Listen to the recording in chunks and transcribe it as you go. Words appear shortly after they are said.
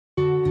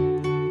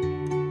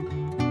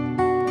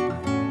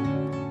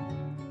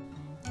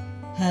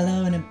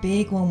a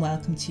big warm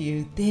welcome to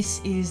you. This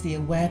is the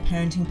Aware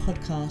Parenting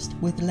Podcast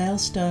with Aletha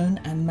Stone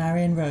and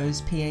Marion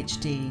Rose,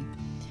 PhD.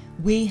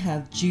 We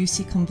have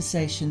juicy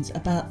conversations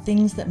about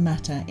things that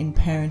matter in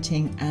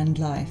parenting and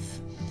life.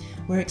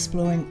 We're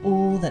exploring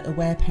all that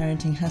Aware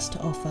Parenting has to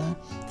offer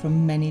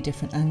from many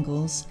different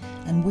angles,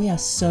 and we are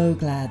so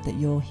glad that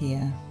you're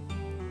here.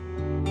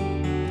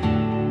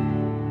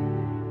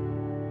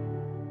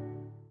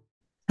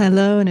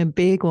 Hello and a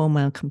big warm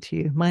welcome to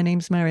you. My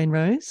name's Marion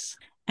Rose.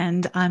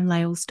 And I'm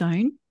Aletha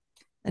Stone.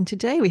 And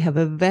today we have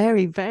a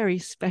very, very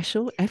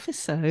special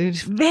episode.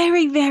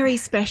 Very, very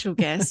special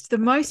guest, the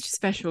most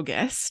special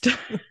guest.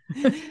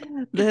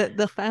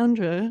 the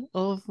founder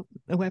of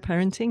Aware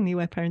Parenting, the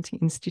Aware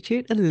Parenting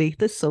Institute,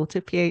 Aletha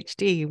Solter,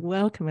 PhD.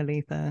 Welcome,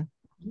 Aletha.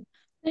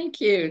 Thank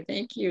you.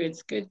 Thank you.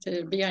 It's good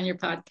to be on your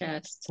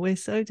podcast. We're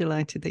so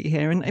delighted that you're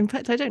here. And in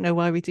fact, I don't know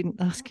why we didn't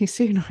ask you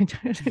sooner.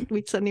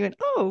 We suddenly went,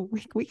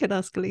 we could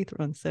ask Aletha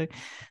on. So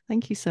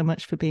thank you so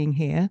much for being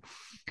here.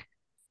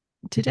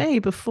 Today,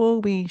 before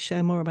we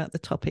share more about the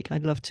topic,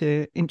 I'd love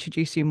to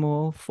introduce you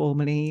more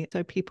formally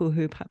so people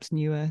who perhaps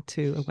newer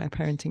to Aware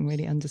Parenting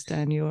really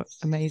understand your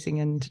amazing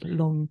and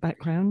long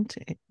background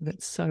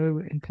that's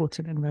so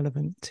important and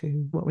relevant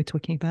to what we're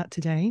talking about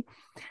today.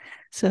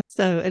 So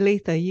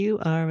Aletha, you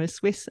are a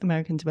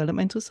Swiss-American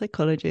developmental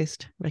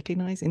psychologist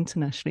recognized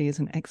internationally as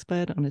an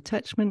expert on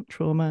attachment,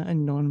 trauma,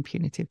 and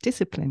non-punitive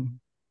discipline.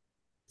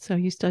 So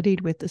you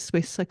studied with the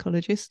Swiss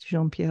psychologist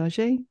Jean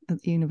Piaget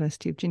at the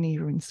University of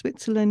Geneva in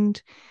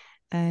Switzerland,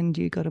 and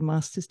you got a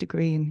master's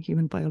degree in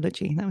human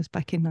biology. That was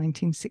back in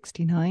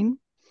 1969.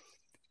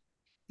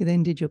 You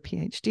then did your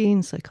PhD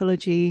in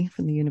psychology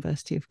from the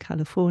University of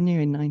California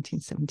in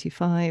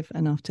 1975,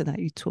 and after that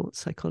you taught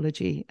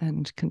psychology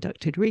and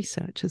conducted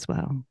research as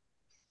well.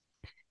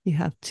 You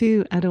have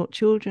 2 adult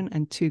children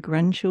and 2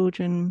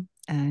 grandchildren,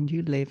 and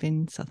you live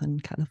in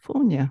Southern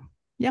California.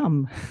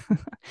 Yum!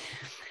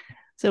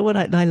 So what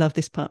I love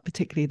this part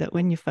particularly, that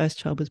when your first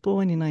child was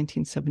born in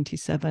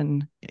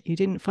 1977, you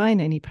didn't find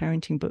any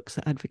parenting books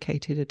that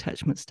advocated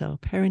attachment-style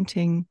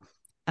parenting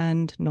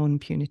and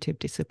non-punitive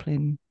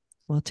discipline,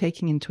 while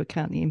taking into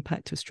account the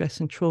impact of stress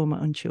and trauma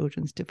on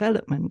children's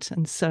development.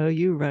 And so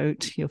you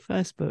wrote your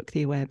first book,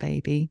 The Aware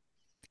Baby,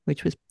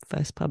 which was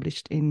first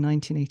published in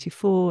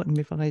 1984 and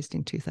revised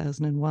in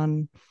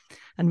 2001.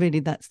 And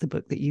really that's the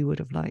book that you would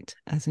have liked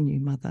as a new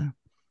mother.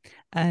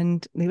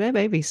 And The Aware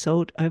Baby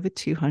sold over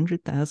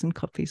 200,000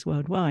 copies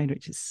worldwide,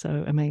 which is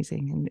so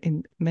amazing, and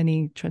in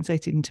many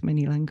translated into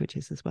many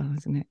languages as well,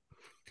 isn't it?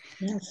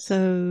 Yes.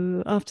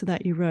 So after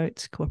that, you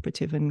wrote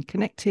Cooperative and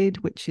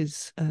Connected, which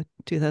is a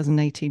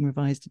 2018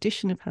 revised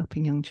edition of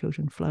Helping Young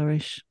Children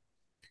Flourish.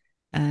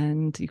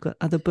 And you've got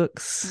other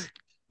books,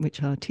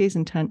 which are Tears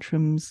and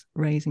Tantrums,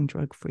 Raising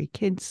Drug-Free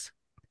Kids,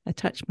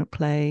 Attachment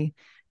Play,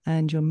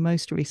 and your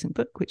most recent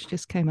book, which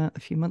just came out a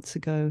few months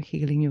ago,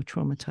 Healing Your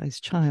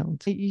Traumatized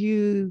Child.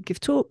 You give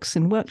talks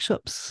and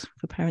workshops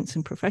for parents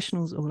and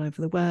professionals all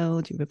over the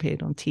world. You've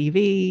appeared on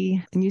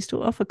TV, and you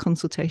still offer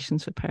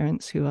consultations for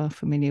parents who are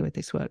familiar with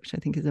this work, which I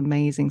think is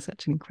amazing,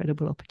 such an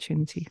incredible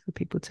opportunity for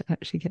people to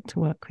actually get to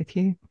work with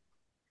you.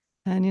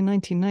 And in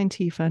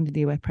 1990, you founded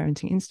the Aware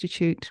Parenting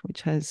Institute,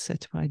 which has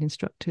certified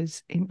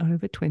instructors in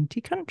over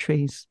 20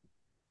 countries.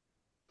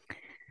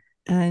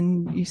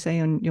 And you say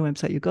on your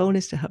website, your goal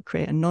is to help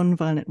create a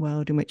non-violent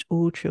world in which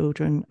all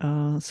children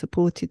are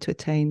supported to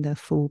attain their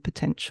full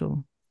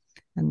potential.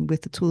 And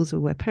with the tools of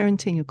Aware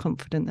Parenting, you're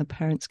confident that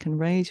parents can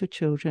raise their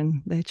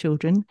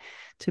children,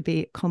 to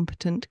be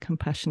competent,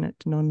 compassionate,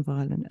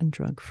 non-violent, and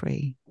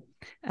drug-free.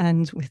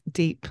 And with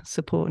deep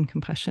support and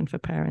compassion for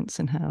parents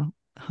and how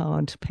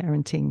hard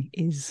parenting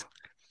is.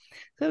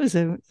 That was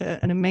an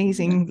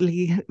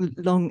amazingly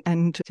long,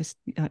 and just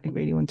I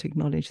really want to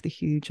acknowledge the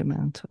huge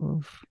amount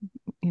of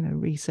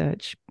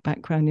research,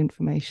 background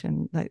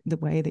information, like the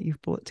way that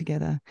you've brought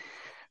together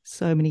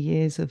so many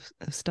years of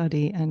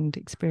study and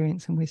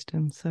experience and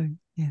wisdom. So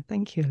yeah,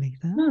 thank you,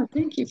 Aletha. Oh,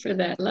 thank you for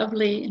that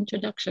lovely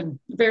introduction.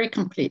 Very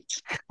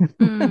complete.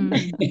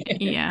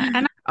 Yeah.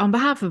 And on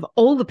behalf of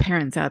all the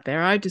parents out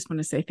there, I just want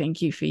to say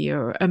thank you for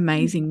your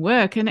amazing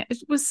work. And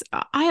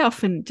I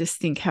often just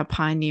think how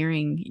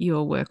pioneering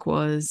your work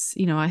was.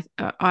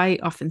 I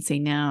often see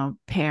now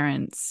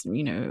parents,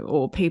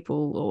 or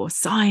people or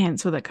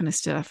science or that kind of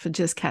stuff are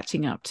just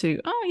catching up to,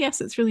 oh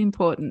yes, it's really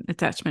important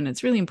attachment.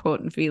 It's really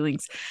important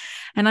feelings.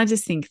 And I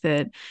just think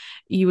that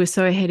you were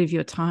so ahead of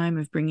your time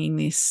of bringing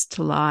this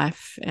to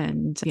life.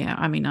 And yeah,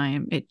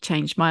 it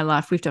changed my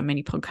life. We've done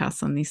many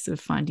podcasts on this, of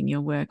finding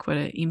your work, what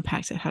an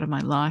impact it had on my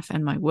life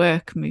and my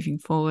work moving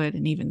forward,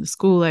 and even the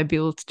school I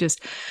built.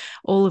 Just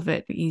all of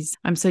it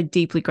I'm so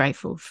deeply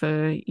grateful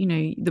for,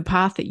 the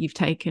path that you've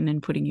taken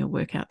and putting your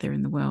work out there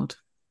in the world.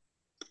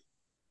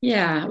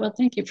 Yeah, well,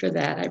 thank you for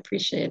that. I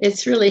appreciate it.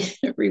 It's really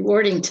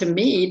rewarding to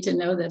me to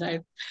know that I,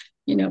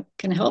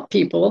 can help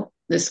people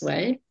this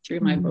way through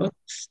my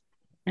books.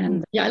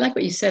 And yeah, I like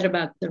what you said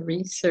about the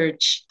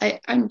research.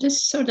 I'm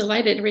just so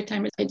delighted every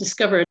time I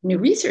discover a new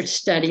research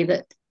study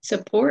that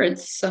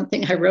supports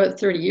something I wrote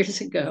 30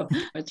 years ago.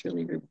 It's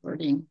really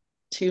rewarding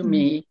to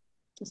me.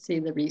 to see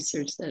the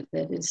research that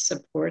is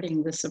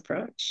supporting this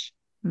approach.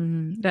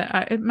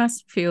 It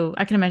must feel,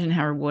 I can imagine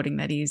how rewarding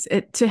that is,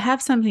 to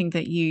have something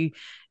that you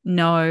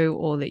know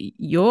or that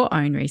your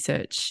own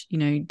research,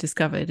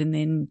 discovered, and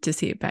then to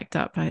see it backed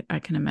up, I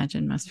can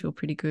imagine must feel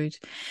pretty good.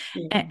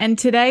 Yeah. And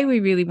today we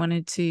really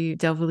wanted to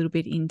delve a little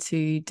bit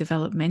into the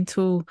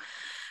developmental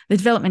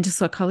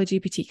psychology,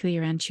 particularly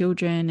around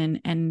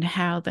children, and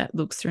how that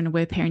looks through an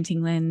aware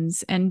parenting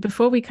lens. And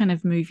before we kind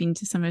of move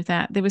into some of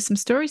that, there were some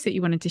stories that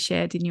you wanted to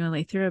share, didn't you,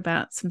 Aletha,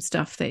 about some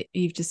stuff that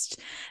you've just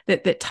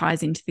that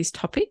ties into this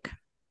topic?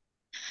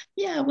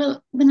 Yeah,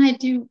 well, when I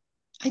do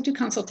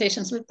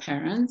consultations with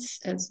parents,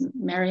 as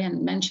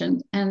Marianne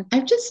mentioned, and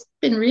I've just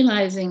been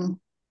realizing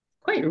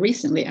quite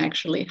recently,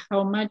 actually,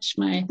 how much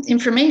my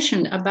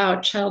information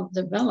about child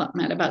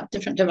development, about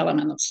different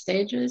developmental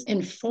stages,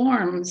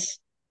 informs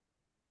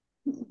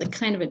the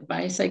kind of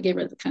advice I give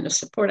or the kind of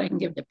support I can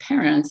give to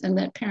parents, and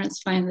that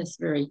parents find this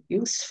very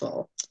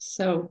useful.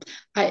 So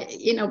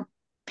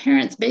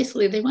parents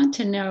basically, they want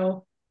to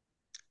know,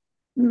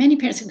 many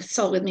parents who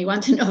consult with me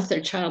want to know if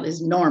their child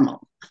is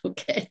normal.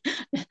 Okay.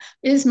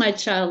 Is my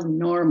child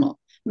normal?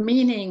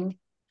 Meaning,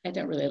 I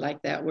don't really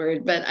like that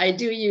word, but I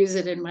do use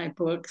it in my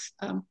books.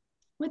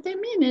 What they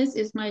mean is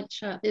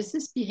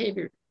this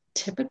behavior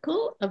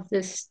typical of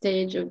this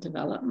stage of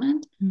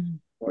development? Mm-hmm.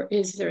 Or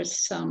is there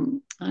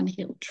some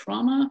unhealed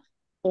trauma?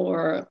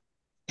 Or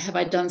have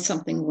I done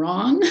something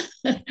wrong?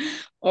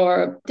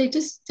 Or they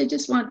just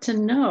want to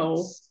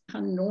know how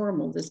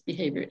normal this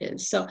behavior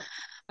is. So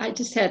I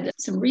just had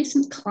some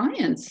recent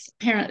clients,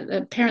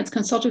 parents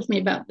consulted with me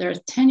about their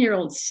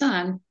 10-year-old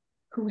son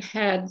who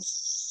had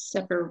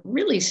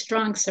really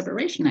strong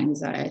separation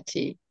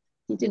anxiety.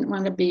 He didn't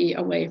want to be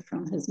away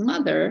from his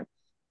mother,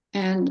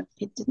 and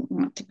he didn't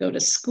want to go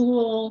to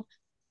school.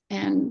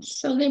 And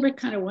so they were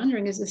kind of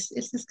wondering, is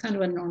this kind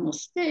of a normal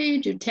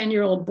stage? Do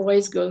 10-year-old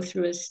boys go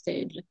through a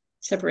stage of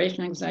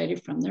separation anxiety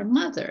from their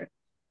mother?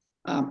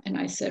 And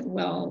I said,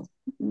 well,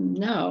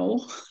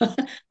 no.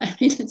 I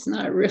mean, it's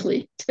not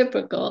really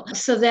typical.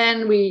 So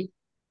then we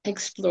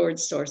explored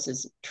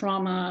sources of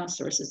trauma,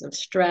 sources of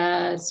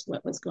stress,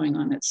 what was going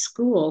on at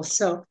school.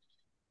 So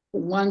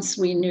once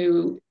we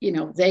knew,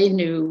 they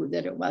knew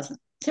that it wasn't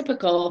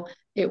typical,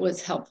 it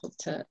was helpful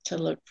to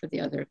look for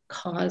the other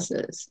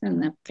causes.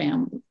 And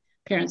the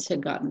parents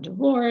had gotten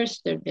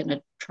divorced, there'd been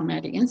a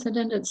traumatic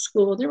incident at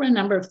school. There were a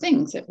number of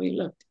things that we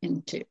looked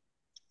into.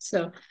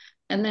 So,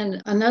 and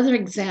then another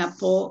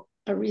example,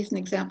 a recent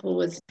example,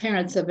 was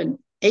parents of an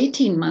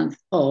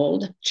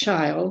 18-month-old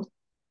child,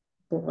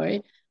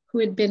 boy, who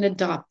had been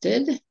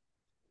adopted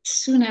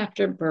soon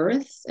after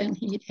birth, and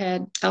he'd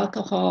had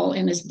alcohol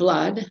in his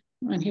blood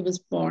when he was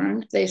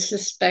born. They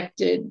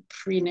suspected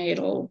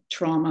prenatal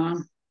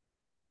trauma.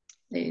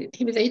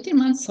 He was 18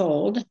 months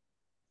old.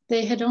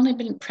 They had only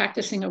been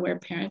practicing aware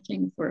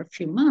parenting for a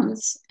few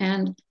months,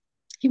 and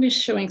he was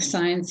showing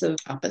signs of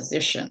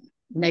opposition,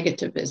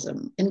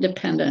 negativism,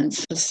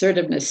 independence,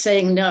 assertiveness,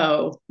 saying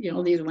no,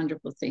 these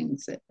wonderful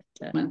things that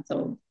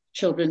month-old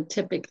children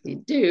typically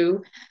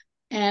do.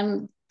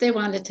 And they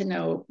wanted to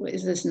know,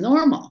 is this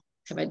normal?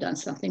 Have I done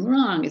something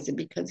wrong? Is it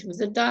because he was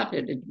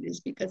adopted? Is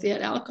it because he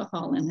had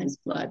alcohol in his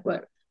blood?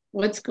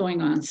 What's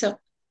going on? So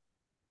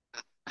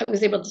I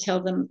was able to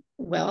tell them,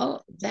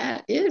 well,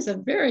 that's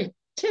very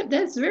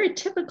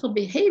typical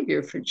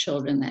behavior for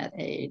children that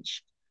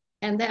age.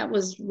 And that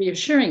was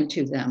reassuring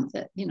to them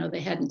that, they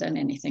hadn't done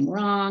anything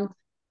wrong.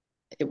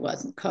 It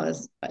wasn't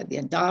caused by the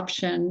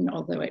adoption,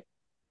 although it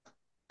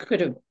could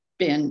have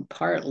been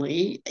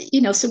partly,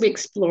 so we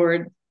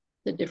explored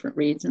the different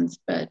reasons,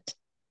 but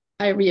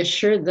I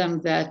reassured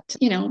them that,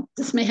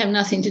 this may have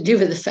nothing to do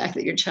with the fact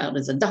that your child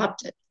is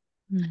adopted.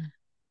 Mm.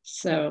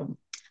 So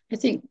I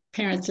think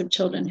parents of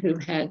children who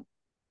had,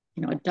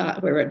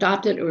 were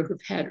adopted or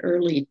who've had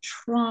early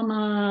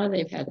trauma,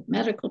 they've had a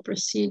medical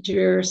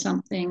procedure or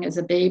something as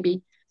a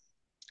baby,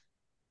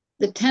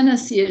 the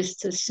tendency is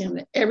to assume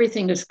that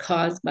everything is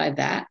caused by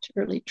that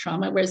early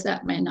trauma, whereas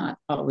that may not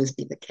always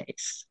be the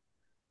case.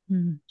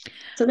 Mm.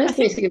 So that's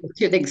basically the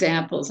two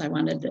examples I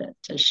wanted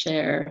to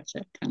share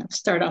to kind of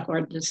start off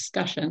our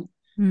discussion.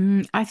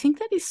 I think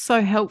that is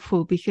so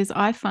helpful because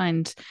I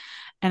find,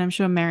 and I'm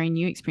sure Marion,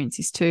 you experience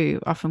this too,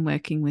 often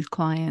working with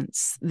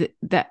clients,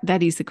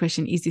 that is the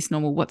question, is this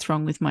normal? What's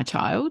wrong with my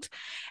child?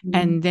 Mm-hmm.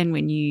 And then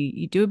when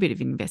you do a bit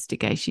of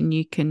investigation,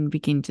 you can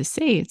begin to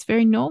see it's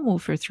very normal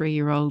for a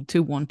 3-year-old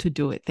to want to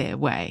do it their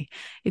way.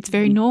 It's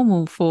very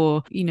normal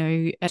for,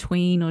 a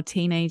tween or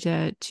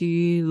teenager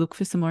to look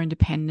for some more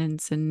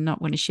independence and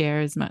not want to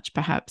share as much,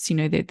 perhaps,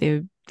 that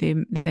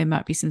there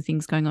might be some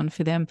things going on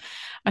for them.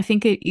 I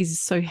think it is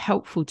so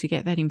helpful to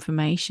get that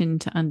information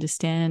to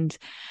understand,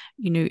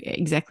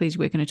 exactly as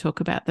we're going to talk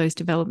about those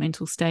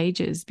developmental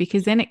stages,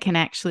 because then it can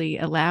actually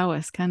allow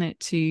us kind of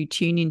to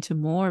tune into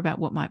more about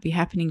what might be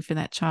happening for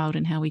that child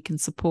and how we can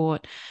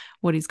support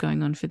what is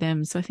going on for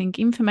them. So I think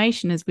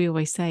information, as we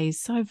always say, is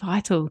so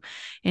vital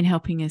in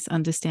helping us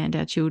understand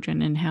our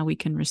children and how we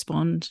can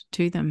respond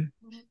to them.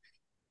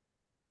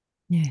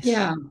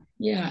 Yes.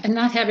 Yeah, and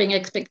not having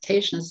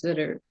expectations that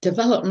are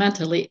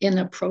developmentally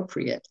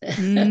inappropriate,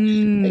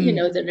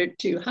 Mm. that are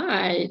too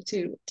high,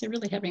 to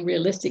really having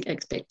realistic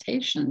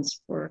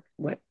expectations for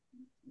what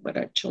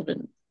our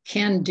children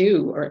can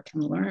do or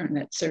can learn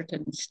at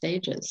certain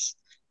stages.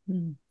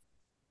 Mm.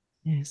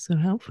 Yeah, so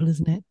helpful,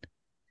 isn't it?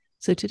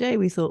 So today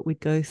we thought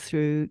we'd go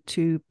through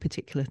two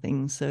particular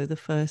things. So the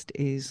first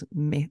is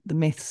the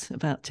myths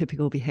about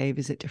typical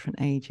behaviors at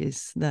different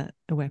ages that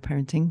aware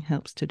parenting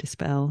helps to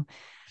dispel.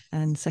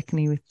 And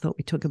secondly, we thought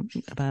we'd talk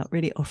about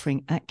really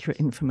offering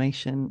accurate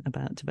information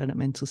about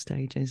developmental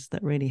stages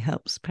that really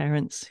helps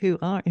parents who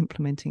are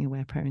implementing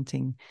aware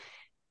parenting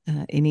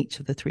in each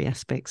of the three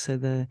aspects. So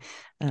the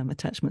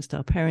attachment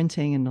style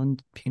parenting and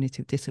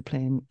non-punitive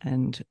discipline,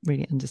 and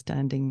really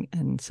understanding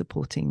and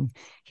supporting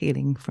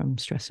healing from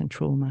stress and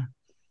trauma.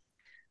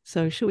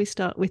 So shall we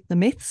start with the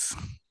myths?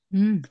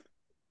 Mm.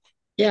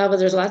 Yeah, well,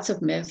 there's lots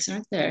of myths,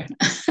 aren't there?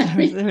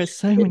 There are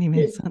so many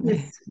myths, aren't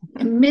there?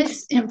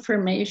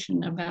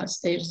 Misinformation about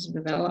stages of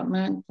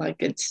development, like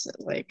it's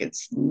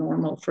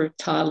normal for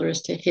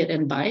toddlers to hit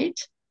and bite.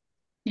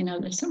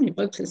 There's so many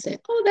books that say,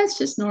 oh, that's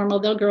just normal.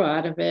 They'll grow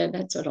out of it.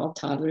 That's what all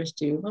toddlers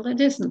do. Well,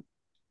 it isn't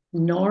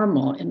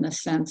normal in the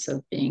sense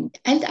of being,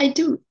 I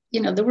do,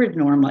 the word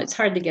normal, it's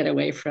hard to get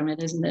away from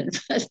it, isn't it?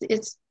 But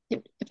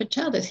if a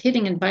child is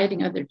hitting and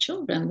biting other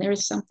children,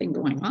 there's something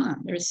going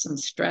on. There's some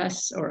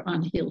stress or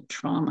unhealed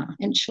trauma.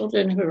 And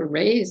children who are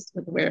raised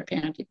with aware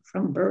parenting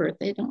from birth,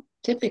 they don't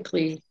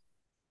typically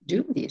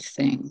do these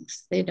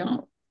things. They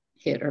don't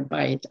hit or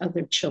bite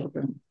other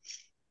children.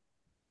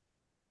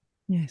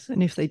 Yes,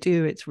 and if they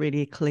do, it's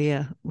really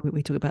clear.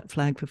 We talk about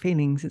flag for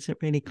feelings. It's a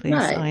really clear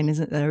sign,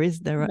 isn't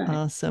it? There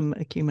are some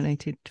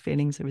accumulated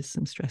feelings. There is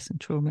some stress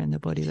and trauma in the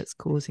body that's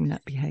causing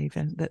that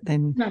behavior. That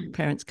then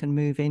parents can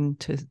move in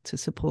to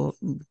support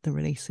the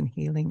release and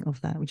healing of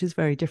that, which is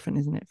very different,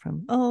 isn't it?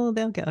 From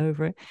they'll get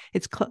over it.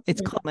 It's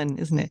common,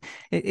 isn't it?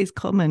 It is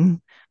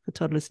common for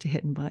toddlers to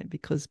hit and bite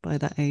because by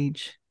that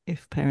age,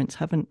 if parents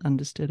haven't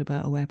understood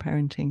about aware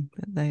parenting,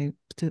 for there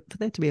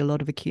to be a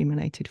lot of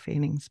accumulated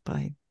feelings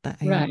by that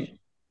age.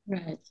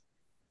 Right.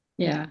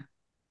 Yeah.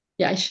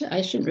 I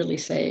shouldn't really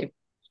say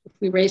if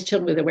we raise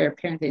children with aware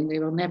parenting, they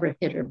will never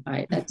hit or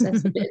bite. That's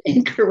a bit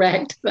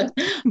incorrect, but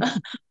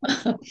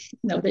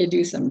no, they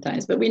do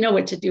sometimes. But we know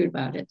what to do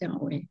about it,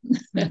 don't we?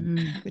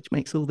 Which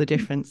makes all the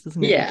difference,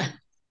 doesn't it?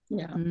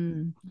 Yeah.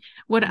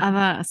 What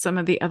are some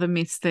of the other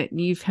myths that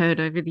you've heard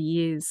over the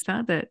years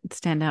that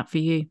stand out for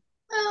you?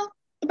 Well,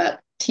 about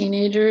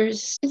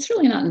teenagers, it's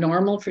really not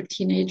normal for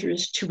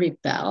teenagers to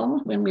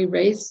rebel. When we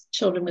raise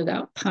children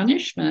without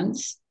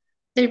punishments,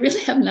 they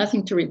really have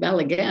nothing to rebel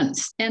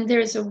against. And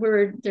there's the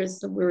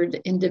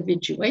word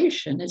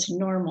individuation. It's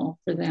normal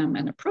for them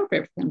and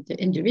appropriate for them to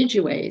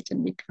individuate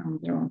and become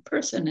their own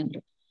person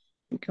and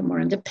become more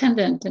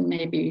independent and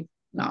maybe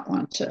not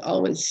want to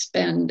always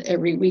spend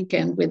every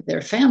weekend with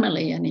their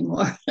family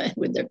anymore,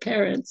 with their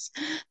parents.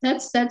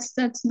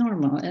 That's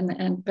normal.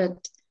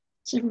 But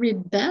to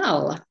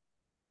rebel,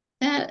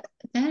 that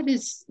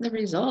is the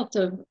result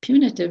of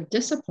punitive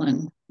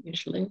discipline,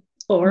 usually,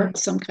 or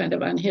some kind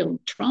of unhealed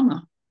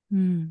trauma.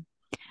 And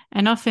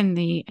often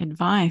the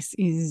advice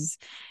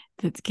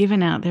that's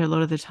given out there a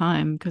lot of the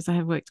time, because I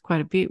have worked quite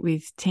a bit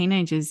with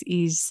teenagers,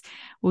 is,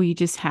 well, you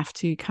just have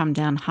to come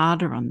down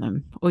harder on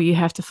them, or you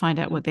have to find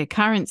out what their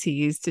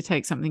currency is to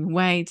take something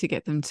away to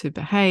get them to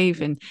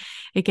behave. And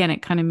again,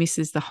 it kind of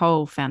misses the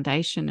whole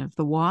foundation of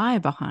the why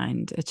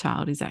behind a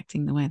child is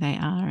acting the way they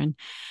are. And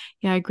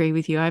yeah, I agree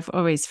with you. I've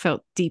always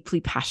felt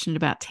deeply passionate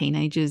about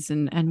teenagers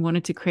and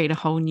wanted to create a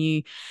whole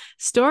new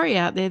story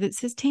out there that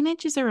says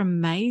teenagers are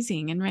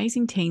amazing and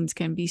raising teens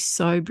can be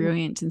so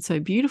brilliant and so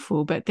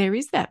beautiful. But there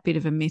is that bit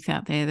of a myth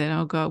out there that,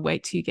 oh God,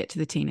 wait till you get to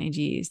the teenage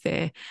years.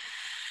 They're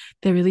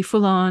really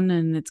full on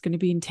and it's going to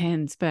be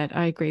intense. But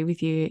I agree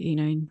with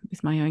you,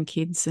 with my own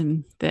kids,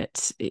 and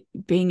that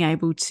being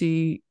able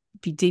to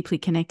be deeply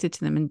connected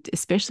to them, and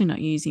especially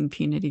not using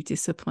punitive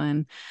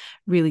discipline,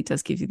 really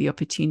does give you the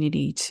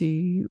opportunity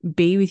to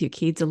be with your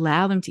kids,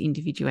 allow them to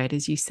individuate,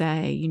 as you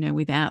say,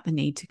 without the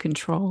need to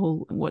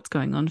control what's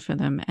going on for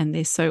them. And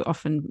they're so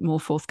often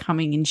more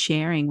forthcoming in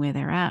sharing where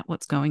they're at,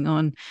 what's going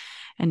on,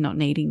 and not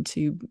needing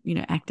to,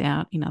 act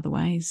out in other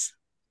ways.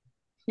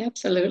 Yeah,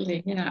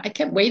 absolutely. I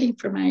kept waiting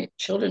for my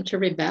children to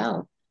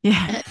rebel.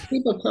 Yeah.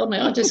 People told me,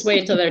 "Oh, just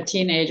wait till they're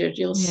teenagers.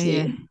 You'll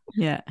see."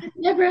 Yeah. It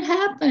never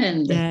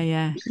happened.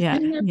 Yeah.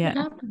 It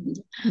never happened.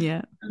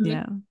 Yeah.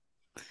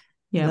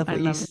 I love what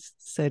you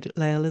said,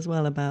 Lael, as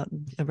well about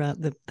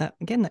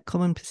that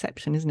common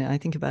perception, isn't it? I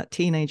think about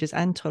teenagers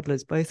and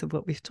toddlers, both of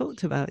what we've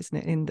talked about, isn't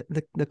it? In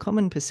the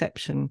common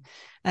perception,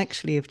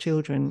 actually, of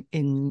children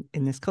in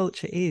this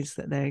culture is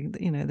that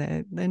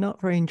they're not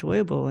very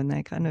enjoyable and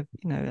they're kind of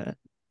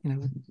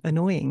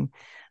annoying.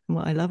 And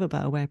what I love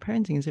about aware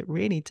parenting is it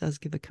really does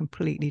give a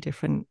completely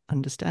different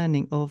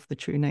understanding of the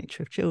true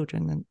nature of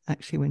children. And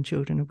actually, when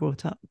children are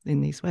brought up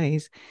in these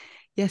ways,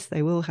 yes,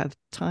 they will have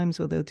times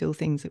where they'll do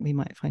things that we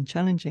might find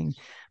challenging,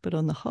 but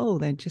on the whole,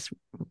 they're just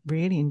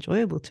really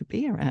enjoyable to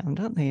be around,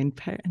 aren't they?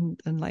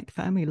 And like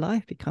family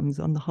life becomes,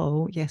 on the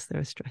whole, yes,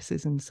 there are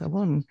stresses and so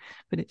on,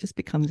 but it just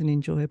becomes an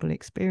enjoyable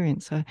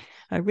experience. So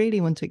I really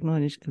want to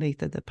acknowledge,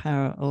 Aletha, the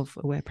power of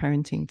aware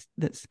parenting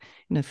that's,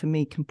 for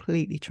me,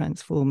 completely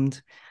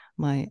transformed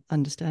my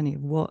understanding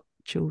of what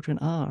children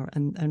are,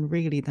 and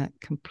really that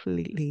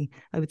completely,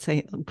 I would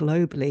say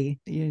globally,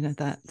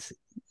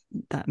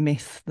 that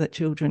myth that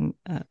children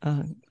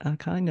are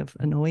kind of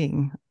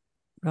annoying,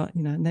 right?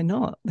 And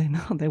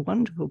they're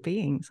wonderful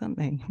beings, aren't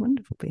they?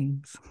 Wonderful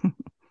beings.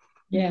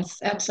 Yes,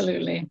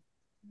 absolutely.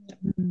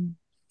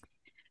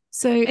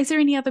 So is there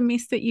any other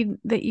myths that you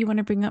want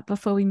to bring up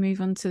before we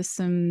move on to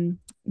some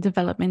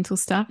developmental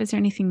stuff? Is there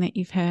anything that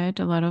you've heard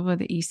a lot of or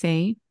that you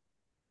see?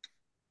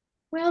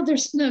 Well,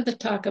 there's we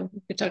talk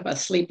about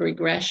sleep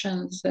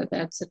regressions.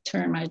 That's a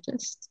term I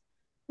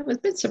was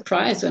a bit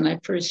surprised when I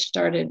first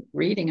started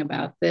reading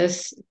about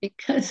this,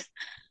 because,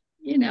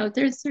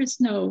 there's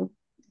no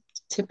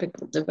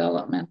typical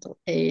developmental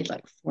age,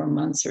 like 4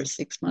 months or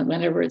 6 months,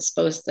 whenever it's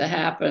supposed to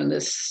happen,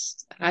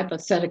 this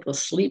hypothetical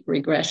sleep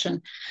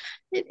regression.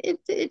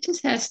 It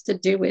just has to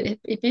do with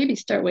if babies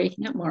start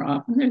waking up more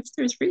often,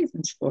 there's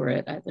reasons for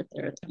it. Either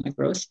they're on a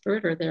growth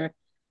spurt or they're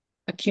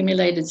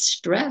accumulated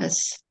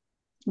stress,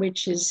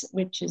 which is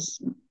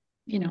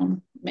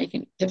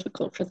making it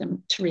difficult for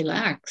them to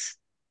relax.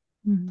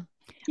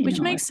 Which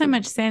makes so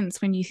much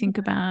sense when you think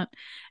about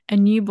a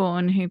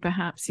newborn who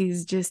perhaps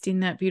is just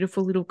in that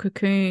beautiful little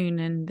cocoon,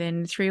 and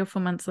then 3 or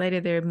 4 months later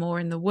they're more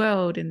in the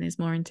world and there's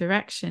more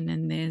interaction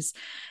and there's,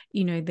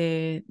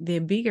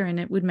 they're bigger, and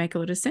it would make a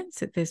lot of sense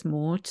that there's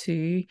more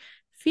to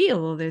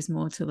feel, or there's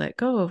more to let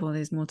go of, or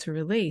there's more to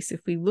release.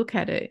 If we look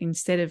at it,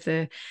 instead of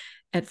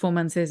at 4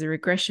 months there's a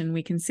regression,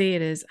 we can see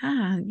it as,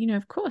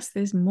 of course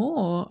there's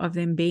more of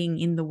them being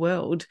in the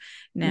world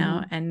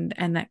now, and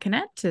that can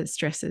add to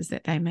stresses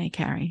that they may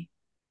carry.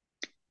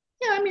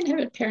 Yeah, I mean,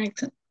 having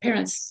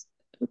parents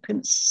who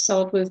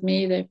consult with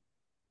me,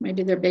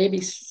 maybe their baby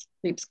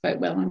sleeps quite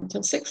well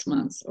until 6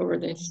 months, or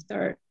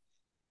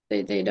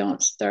they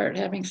don't start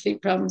having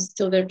sleep problems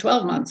till they're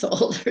 12 months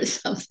old or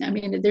something. I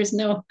mean, there's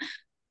no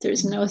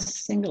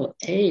single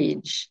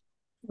age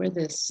where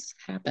this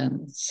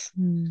happens.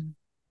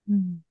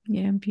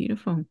 Yeah,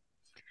 beautiful.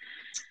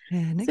 Yeah,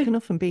 and it can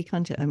often be,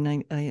 can't it? I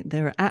mean,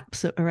 there are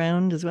apps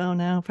around as well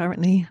now,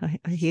 apparently.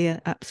 I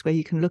hear apps where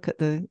you can look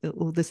at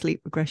all the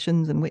sleep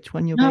regressions and which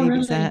one your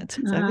baby's really? at.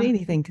 So I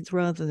really think it's,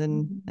 rather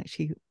than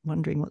actually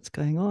wondering what's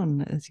going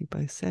on, as you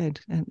both said,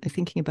 and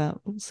thinking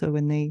about also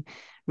when they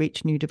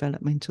reach new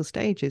developmental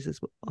stages, is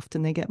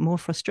often they get more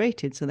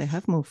frustrated, so they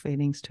have more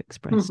feelings to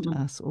express to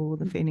us, or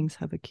the feelings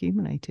have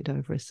accumulated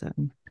over a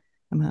certain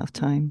amount of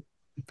time.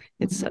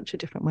 It's such a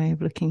different way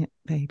of looking at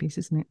babies,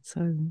 isn't it?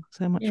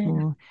 So much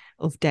more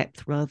of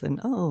depth, rather than,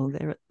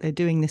 they're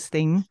doing this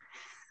thing,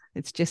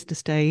 it's just a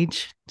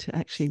stage, to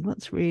actually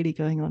what's really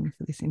going on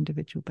for this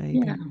individual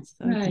baby. It's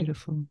so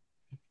beautiful.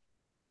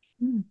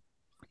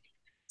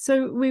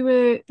 So we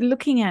were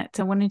looking at,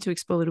 I wanted to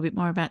explore a little bit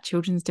more about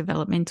children's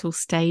developmental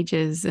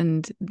stages,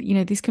 and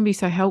this can be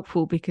so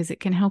helpful because it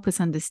can help us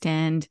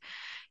understand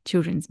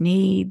children's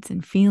needs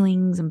and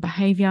feelings and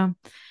behavior.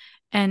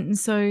 And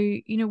so,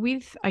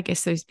 with, I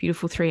guess, those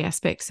beautiful 3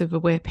 aspects of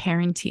aware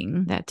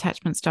parenting, that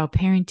attachment style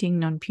parenting,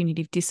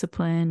 non-punitive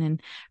discipline, and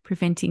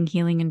preventing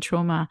healing and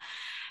trauma,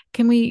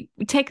 can we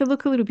take a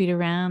look a little bit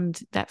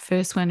around that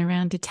first one,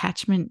 around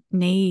attachment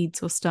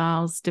needs or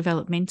styles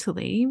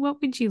developmentally?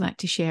 What would you like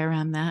to share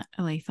around that,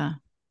 Aletha?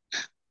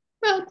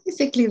 Well,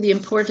 basically the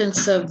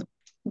importance of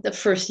the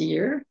first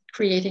year,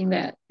 creating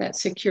that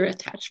secure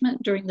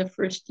attachment during the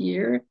first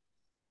year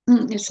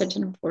is such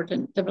an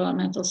important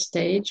developmental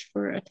stage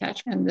for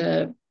attachment.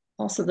 And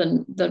also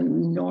the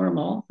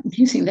normal, I'm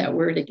using that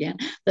word again,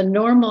 the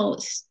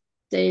normal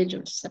stage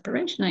of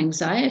separation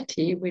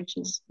anxiety,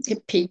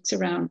 it peaks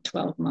around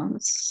 12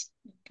 months.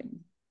 It can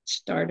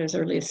start as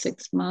early as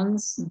 6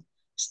 months and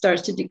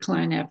starts to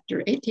decline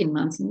after 18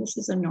 months. And this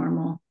is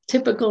a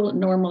typical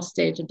normal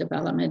stage of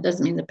development. It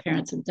doesn't mean the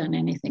parents have done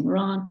anything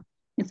wrong.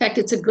 In fact,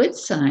 it's a good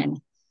sign.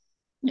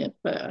 If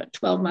a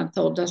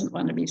 12-month-old doesn't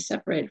want to be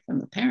separated from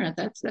the parent,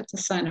 that's a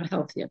sign of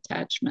healthy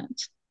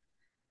attachment.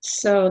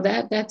 So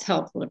that's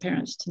helpful to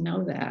parents to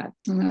know that.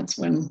 And that's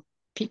when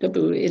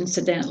peekaboo,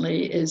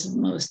 incidentally, is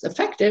most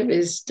effective,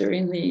 is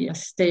during the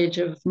stage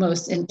of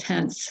most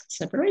intense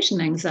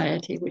separation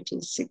anxiety, which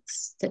is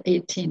 6 to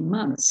 18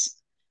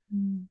 months.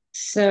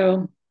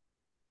 So,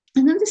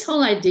 and then this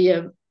whole idea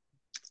of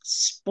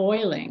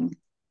spoiling,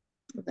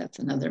 that's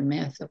another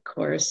myth, of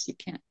course. You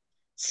can't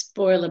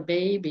spoil a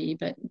baby,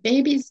 but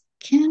babies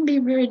can be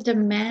very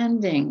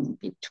demanding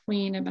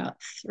between about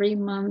 3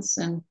 months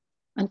and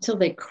until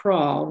they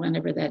crawl,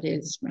 whenever that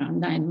is, around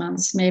 9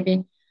 months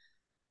maybe.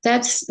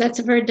 That's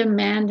a very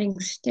demanding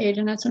stage,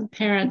 and that's when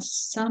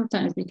parents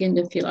sometimes begin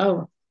to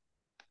feel,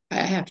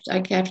 I have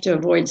to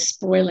avoid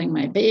spoiling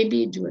my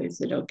baby.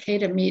 Is it okay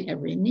to meet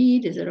every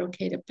need? Is it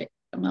okay to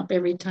them up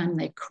every time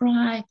they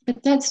cry.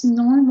 But that's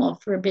normal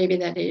for a baby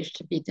that age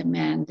to be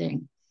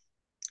demanding,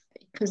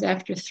 because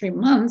after 3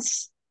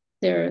 months,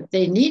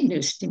 they need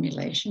new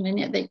stimulation, and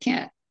yet they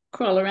can't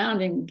crawl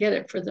around and get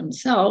it for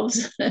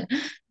themselves.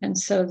 And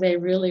so they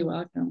really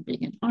welcome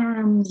being in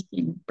arms,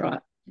 being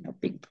brought,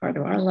 big part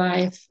of our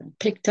life, and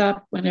picked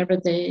up whenever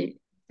they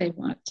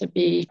want to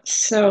be.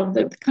 So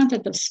the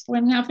concept of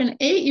spoiling. Now, if an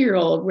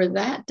 8-year-old were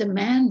that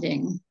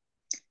demanding,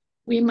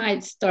 we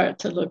might start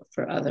to look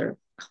for other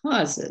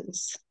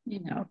causes,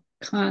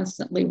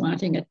 constantly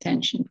wanting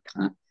attention.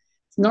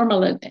 It's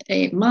normal at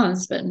 8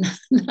 months, but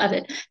not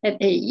at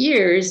 8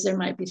 years. There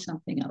might be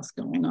something else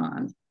going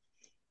on,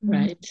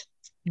 right?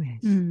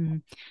 Yes.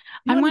 I'm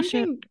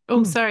wondering,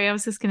 sorry, I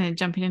was just going to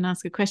jump in and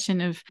ask a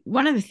question of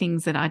one of the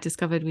things that I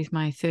discovered with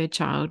my third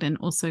child, and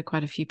also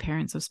quite a few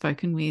parents I've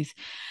spoken with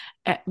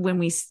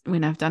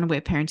when I've done aware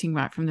parenting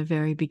right from the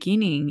very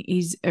beginning,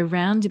 is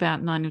around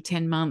about 9 or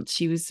 10 months,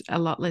 she was a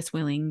lot less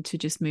willing to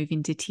just move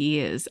into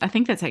tears. I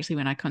think that's actually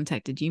when I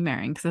contacted you,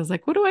 Marion, because I was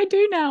like, what do I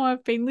do now?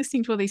 I've been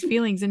listening to all these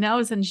feelings, and now all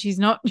of a sudden she's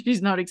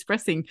not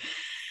expressing.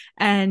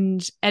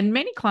 And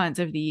many clients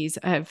over the years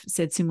have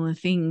said similar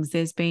things.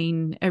 There's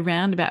been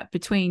around about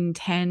between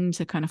 10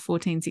 to kind of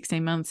 14,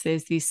 16 months,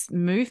 there's this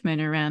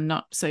movement around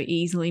not so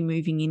easily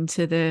moving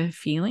into the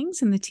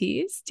feelings and the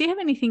tears. Do you have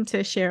anything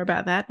to share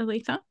about that,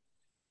 Aletha?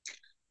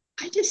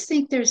 I just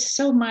think there's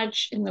so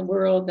much in the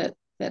world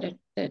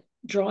that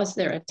draws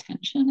their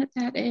attention at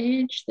that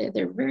age.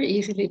 They're very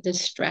easily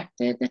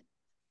distracted.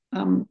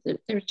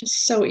 They're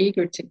just so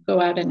eager to go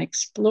out and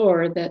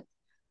explore that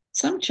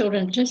some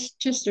children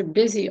just are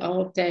busy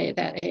all day at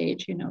that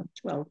age,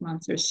 12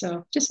 months or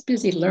so, just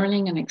busy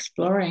learning and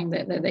exploring.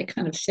 That they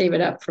kind of save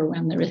it up for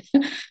when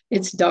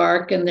it's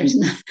dark and there's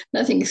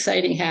nothing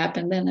exciting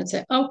happen. Then they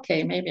say,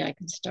 okay, maybe I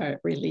can start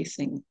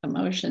releasing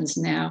emotions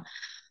now.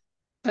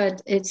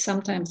 But it's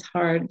sometimes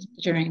hard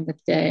during the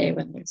day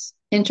when there's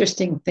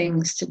interesting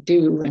things to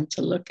do and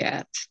to look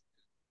at.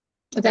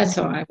 But that's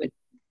how I would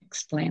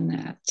explain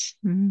that.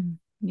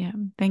 Yeah,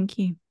 thank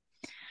you.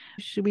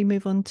 Should we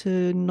move on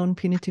to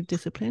non-punitive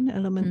discipline,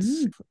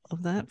 elements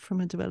of that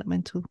from a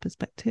developmental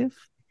perspective?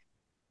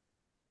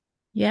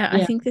 Yeah,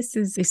 I think this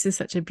is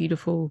such a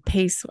beautiful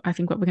piece. I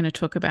think what we're going to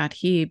talk about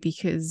here,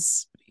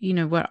 because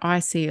what I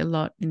see a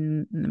lot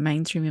in the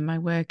mainstream in my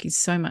work is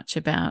so much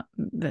about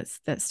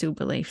that still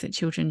belief that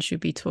children should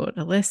be taught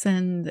a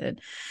lesson, that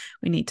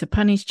we need to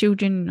punish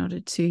children in order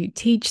to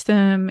teach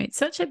them. It's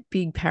such a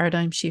big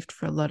paradigm shift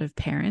for a lot of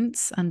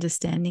parents,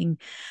 understanding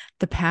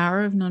the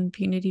power of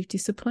non-punitive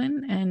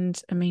discipline.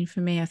 And I mean,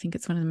 for me, I think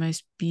it's one of the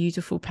most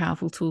beautiful,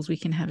 powerful tools we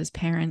can have as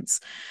parents,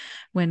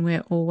 when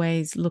we're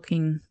always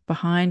looking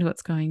behind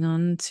what's going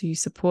on to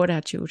support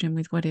our children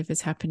with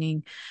whatever's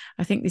happening.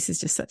 I think this is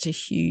just such a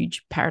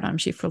huge paradigm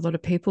shift for a lot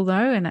of people, though,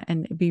 and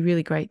it'd be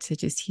really great to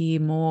just hear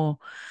more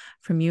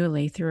from you,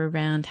 Aletha,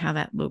 around how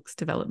that looks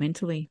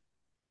developmentally.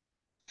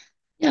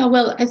 Yeah,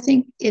 well, I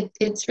think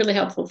it's really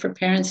helpful for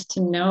parents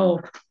to know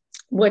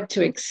what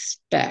to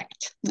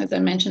expect. As I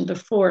mentioned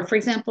before, for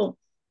example,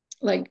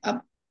 like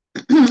a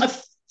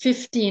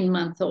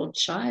 15-month-old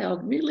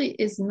child really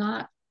is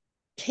not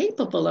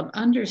capable of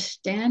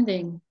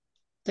understanding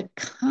the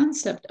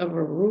concept of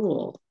a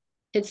rule.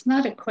 It's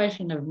not a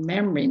question of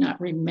memory,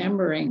 not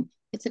remembering.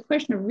 It's a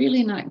question of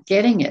really not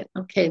getting it.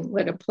 Okay,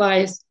 what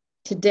applies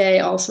today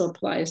also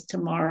applies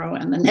tomorrow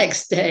and the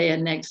next day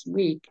and next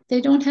week.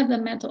 They don't have the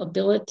mental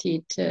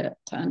ability to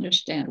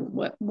understand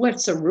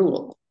what's a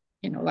rule,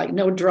 like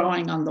no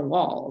drawing on the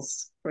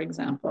walls, for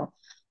example.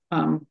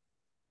 And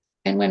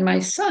when my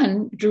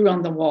son drew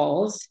on the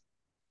walls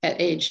at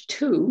age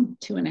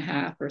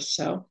 2.5 or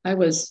so,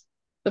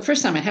 the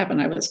first time it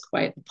happened, I was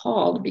quite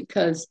appalled,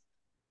 because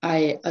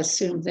I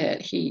assumed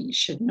that he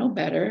should know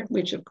better,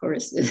 which of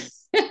course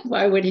is,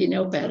 why would he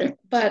know better?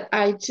 But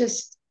I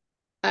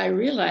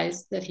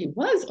realized that he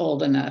was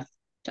old enough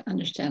to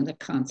understand the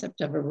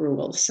concept of a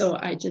rule. So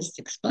I just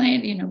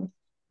explained,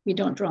 we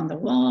don't draw on the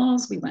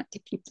walls. We want to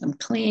keep them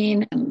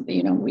clean. And,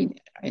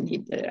 I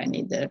need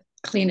to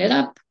clean it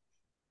up.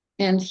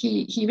 And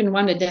he even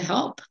wanted to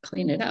help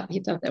clean it up. He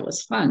thought that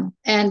was fun.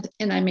 And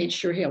I made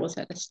sure he always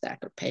had a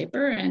stack of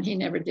paper, and he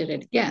never did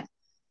it again.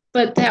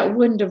 But that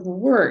wouldn't have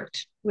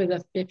worked with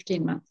a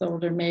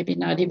 15-month-old, or maybe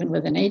not even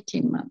with an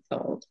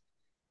 18-month-old.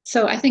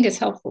 So I think it's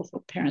helpful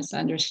for parents to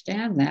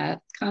understand that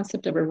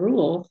concept of a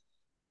rule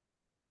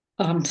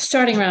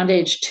starting around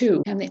age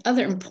 2. And the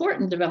other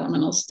important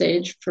developmental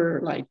stage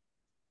for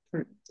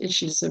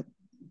issues of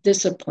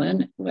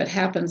discipline, what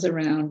happens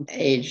around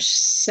age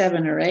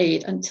 7 or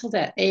 8. Until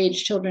that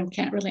age, children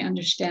can't really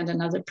understand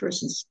another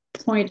person's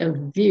point of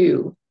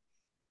view.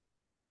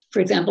 For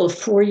example, a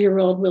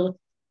 4-year-old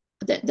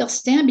they'll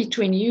stand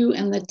between you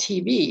and the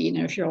TV.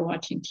 If you're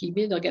watching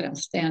TV, they'll get them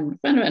stand in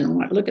front of it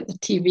and look at the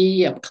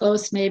TV up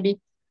close maybe.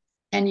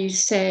 And you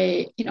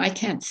say, I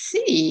can't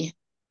see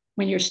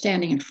when you're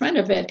standing in front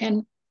of it.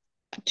 And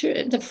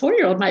the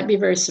 4-year-old might be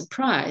very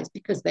surprised,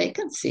 because they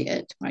can see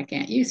it. Why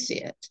can't you see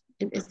it?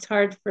 It's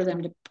hard for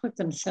them to put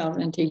themselves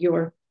into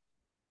your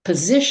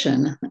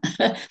position.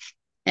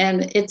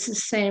 And it's the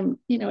same,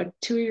 a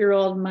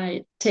 2-year-old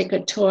might take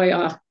a toy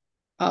off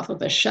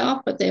of a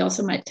shelf, but they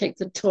also might take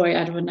the toy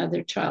out of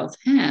another child's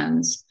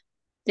hands.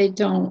 They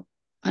don't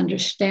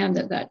understand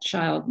that that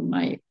child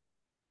might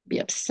be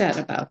upset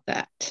about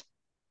that.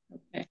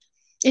 Okay.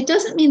 It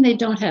doesn't mean they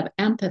don't have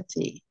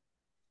empathy.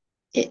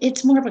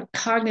 It's more of a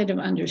cognitive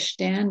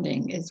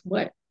understanding is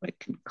what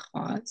can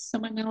cause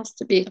someone else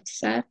to be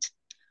upset.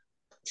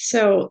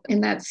 So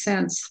in that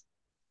sense,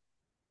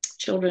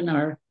 children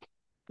are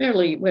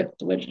fairly what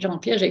Jean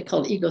Piaget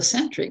called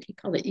egocentric. He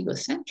called it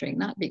egocentric,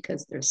 not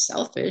because they're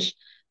selfish,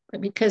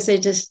 but because they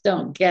just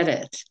don't get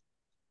it,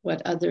 how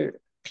other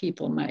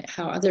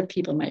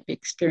people might be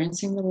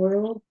experiencing the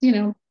world.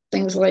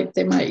 Things like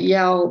they might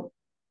yell,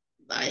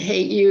 "I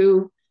hate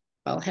you,"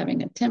 while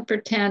having a temper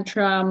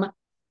tantrum.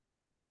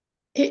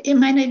 It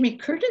might not even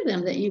occur to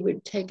them that you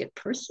would take it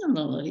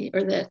personally,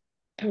 or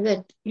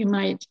that you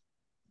might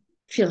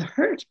feel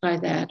hurt by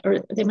that,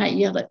 or they might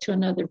yell it to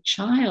another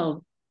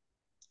child.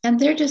 And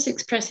they're just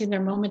expressing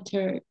their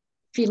momentary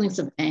feelings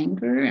of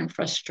anger and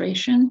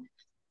frustration.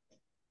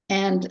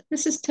 And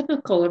this is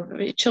typical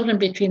of children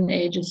between the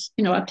ages,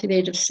 up to the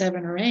age of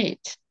 7 or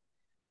 8,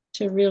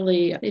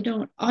 they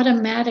don't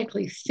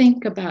automatically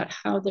think about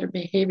how their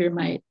behavior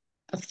might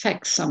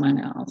affect someone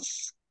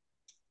else.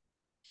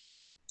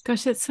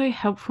 Gosh, that's so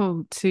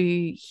helpful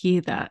to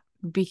hear that,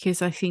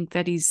 because I think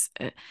that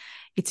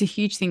it's a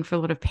huge thing for a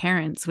lot of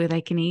parents, where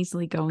they can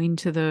easily go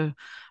into the,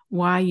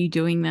 why are you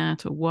doing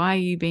that? Or why are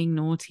you being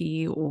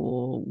naughty?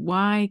 Or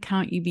why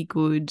can't you be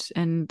good?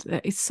 And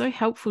it's so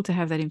helpful to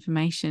have that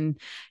information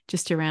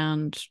just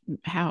around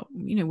how,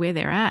 where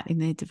they're at in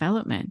their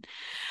development.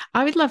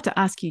 I would love to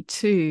ask you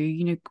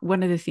too,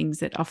 one of the things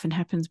that often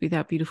happens with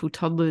our beautiful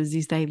toddlers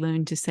is they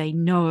learn to say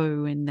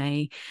no, and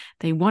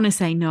they want to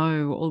say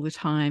no all the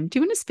time. Do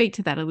you want to speak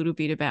to that a little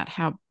bit, about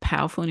how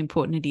powerful and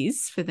important it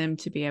is for them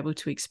to be able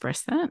to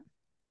express that?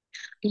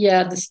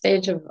 Yeah, the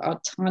stage of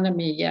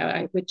autonomy,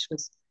 which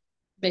was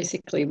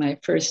basically my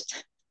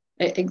first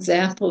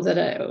example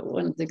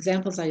one of the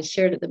examples I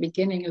shared at the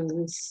beginning of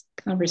this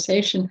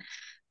conversation,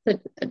 that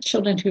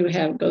children who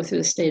go through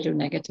the stage of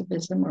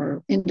negativism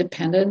or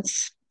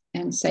independence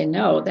and say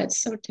no,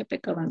 that's so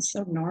typical and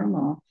so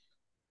normal.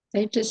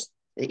 They just,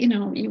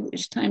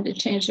 it's time to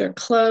change their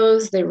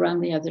clothes. They run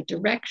the other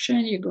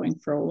direction. You're going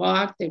for a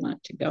walk. They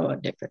want to go a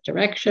different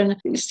direction.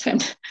 It's time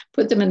to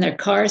put them in their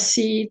car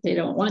seat. They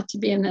don't want to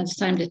be, and then it's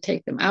time to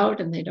take them out,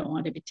 and they don't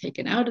want to be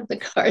taken out of the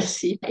car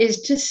seat.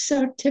 It's just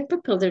so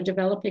typical. They're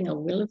developing a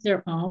will of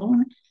their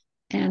own.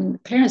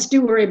 And parents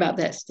do worry about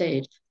that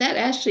stage. That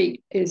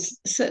actually is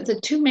the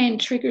two main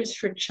triggers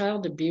for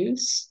child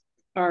abuse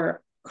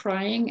are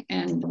crying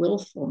and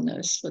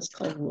willfulness, what's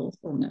called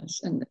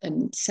willfulness,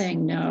 and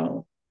saying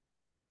no.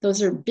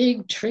 Those are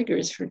big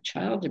triggers for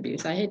child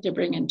abuse. I hate to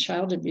bring in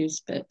child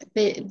abuse, but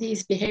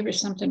these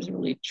behaviors sometimes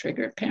really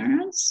trigger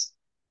parents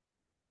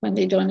when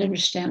they don't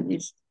understand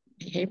these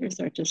behaviors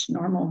are just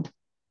normal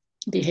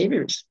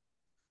behaviors.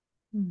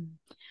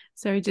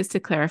 So just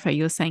to clarify,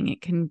 you're saying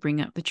it can bring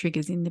up the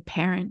triggers in the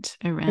parent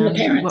around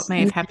what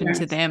may have happened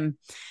to them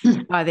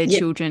by their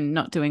children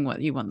not doing what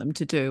you want them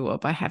to do, or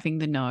by having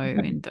the no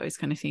and those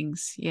kind of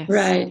things. Yes.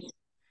 Right.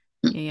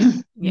 Yeah.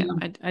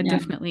 I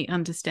definitely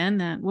understand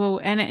that. Well,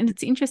 and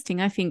it's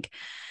interesting, I think,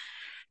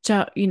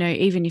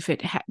 even if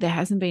there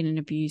hasn't been an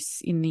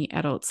abuse in the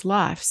adult's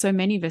life, so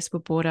many of us were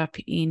brought up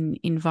in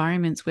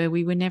environments where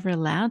we were never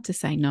allowed to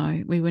say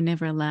no. We were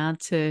never allowed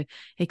to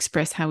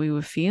express how we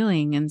were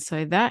feeling. And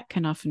so that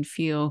can often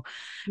feel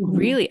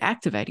really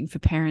activating for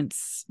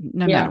parents,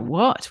 no matter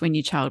what, when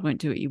your child won't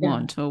do what you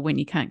want, or when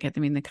you can't get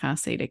them in the car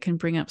seat. It can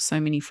bring up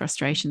so many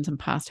frustrations and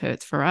past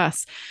hurts for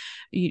us,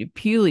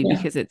 purely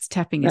because it's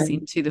tapping us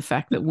into the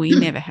fact that we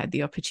never had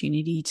the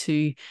opportunity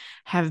to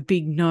have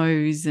big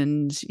no's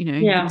and,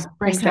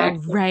 express our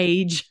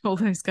rage, all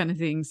those kind of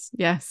things.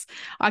 Yes,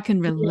 I can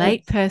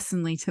relate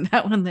personally to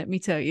that one, let me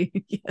tell you.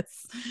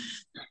 Yes.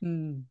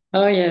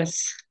 Oh,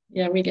 yes.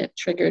 Yeah, we get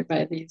triggered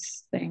by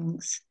these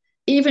things.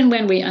 Even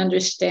when we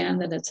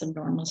understand that it's a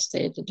normal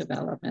stage of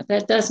development,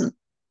 that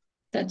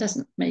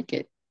doesn't make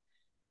it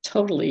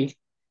totally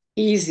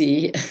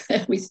easy.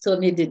 We still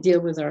need to deal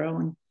with our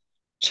own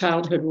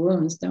childhood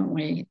wounds, don't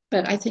we?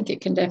 But I think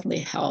it can definitely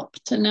help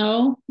to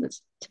know the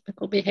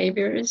typical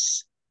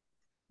behaviors.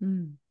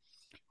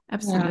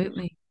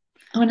 Absolutely.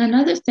 Oh, and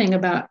another thing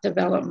about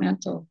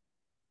developmental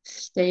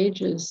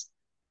stages,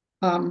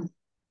 the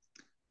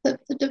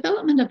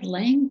development of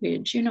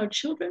language.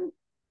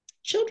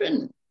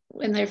 Children,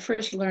 when they're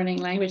first learning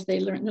language, they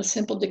learn the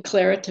simple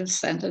declarative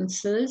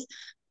sentences.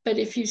 But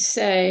if you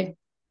say,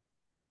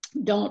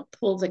 "Don't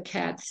pull the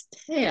cat's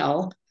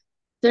tail,"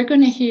 they're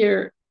going to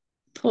hear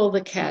 "pull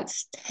the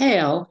cat's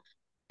tail,"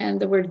 and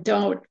the word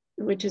 "don't,"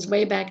 which is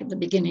way back at the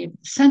beginning of the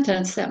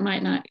sentence, that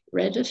might not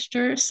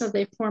register. So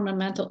they form a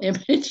mental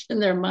image in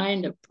their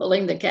mind of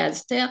pulling the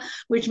cat's tail,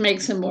 which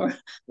makes them more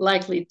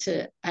likely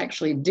to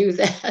actually do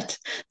that.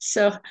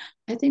 So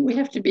I think we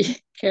have to be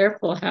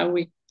careful how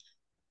we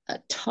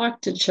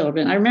talk to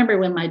children. I remember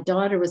when my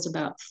daughter was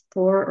about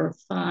 4 or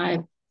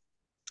 5,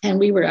 And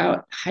we were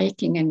out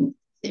hiking, and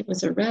it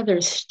was a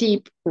rather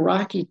steep,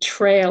 rocky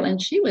trail.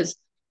 And she was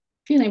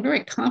feeling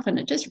very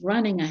confident, just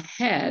running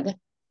ahead.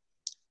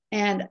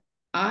 And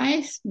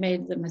I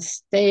made the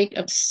mistake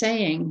of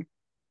saying,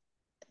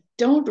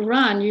 "Don't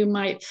run, you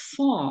might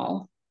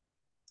fall."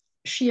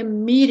 She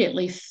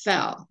immediately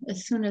fell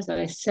as soon as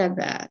I said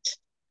that.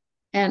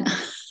 And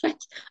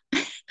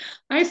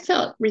I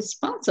felt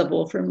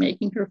responsible for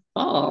making her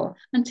fall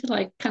until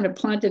I kind of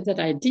planted that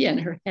idea in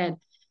her head.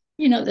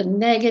 You know, the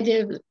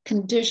negative,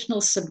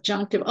 conditional,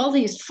 subjunctive, all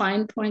these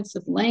fine points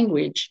of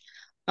language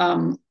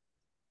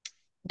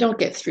don't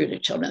get through to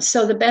children.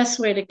 So the best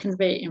way to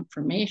convey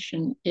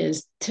information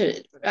is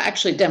to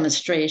actually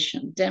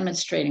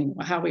demonstrating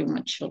how we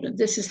want children.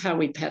 This is how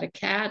we pet a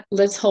cat.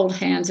 Let's hold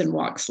hands and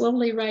walk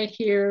slowly right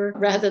here,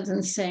 rather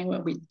than saying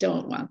what we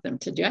don't want them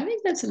to do. I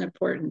think that's an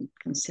important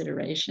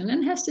consideration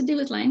and has to do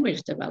with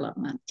language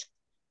development.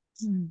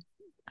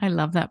 I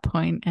love that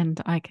point,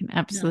 and I can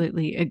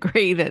absolutely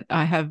agree that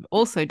I have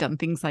also done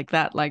things like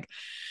that, like,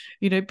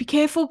 you know, be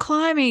careful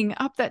climbing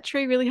up that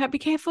tree really hard. Be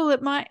careful,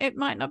 it might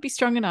not be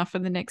strong enough.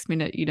 And the next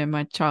minute, you know,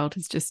 my child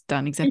has just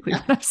done exactly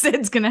what I've said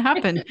is going to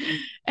happen.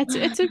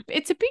 It's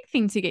a big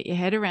thing to get your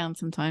head around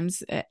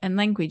sometimes, and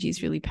language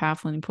is really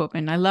powerful and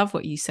important. And I love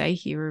what you say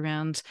here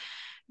around,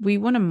 we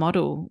want to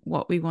model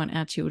what we want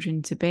our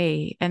children to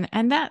be,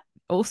 and that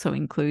also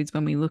includes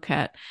when we look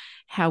at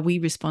how we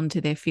respond to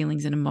their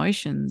feelings and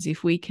emotions.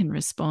 If we can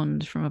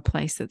respond from a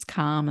place that's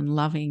calm and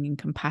loving and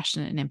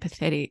compassionate and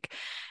empathetic,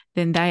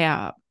 then they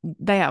are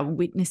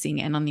witnessing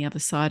and on the other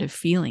side of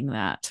feeling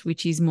that,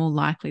 which is more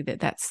likely that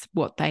that's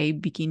what they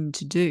begin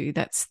to do.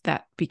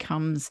 That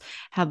becomes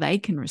how they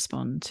can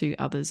respond to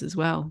others as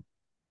well.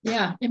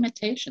 Yeah,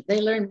 imitation.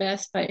 They learn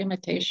best by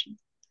imitation.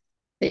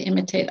 They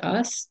imitate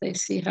us. They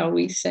see how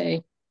we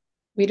say.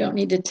 We don't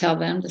need to tell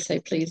them to say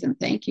please and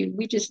thank you.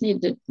 We just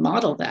need to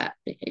model that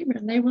behavior,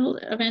 and they will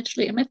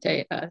eventually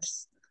imitate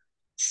us.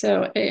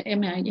 So,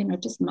 you know,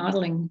 just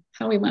modeling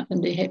how we want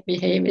them to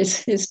behave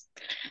is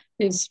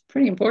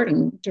pretty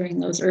important during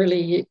those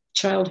early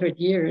childhood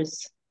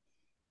years.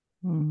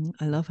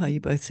 I love how you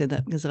both said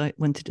that, because I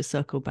wanted to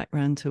circle back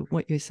around to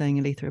what you were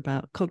saying, Aletha,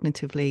 about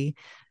cognitively,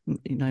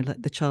 you know,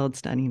 like the child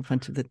standing in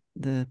front of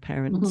the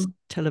parent's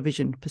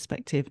television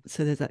perspective.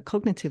 So there's that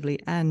cognitively,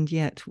 and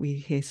yet we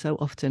hear so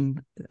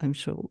often, I'm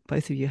sure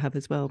both of you have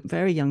as well,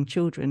 very young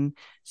children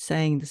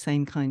saying the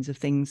same kinds of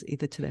things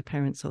either to their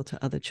parents or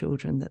to other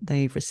children that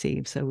they've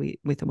received. So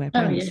with aware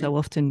parents, so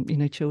often, you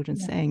know, children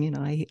saying, you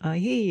know, I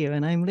hear you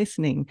and I'm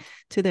listening,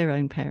 to their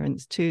own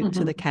parents, to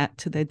the cat,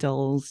 to their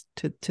dolls,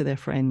 to their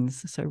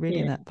friends. So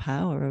really that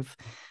power of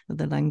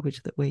the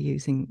language that we're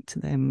using to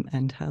them,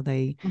 and how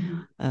they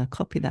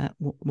copy that,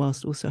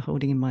 whilst also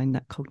holding in mind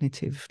that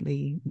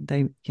cognitively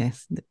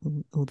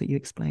all that you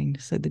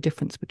explained. So the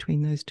difference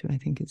between those two, I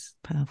think, is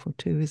powerful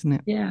too, isn't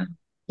it?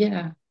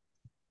 Yeah.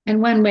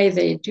 And one way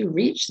they do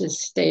reach this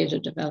stage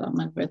of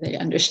development where they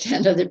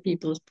understand other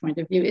people's point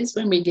of view is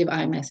when we give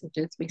I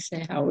messages. We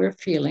say how we're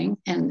feeling,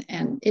 and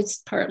it's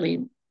partly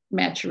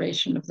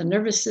maturation of the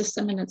nervous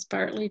system, and it's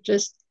partly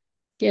just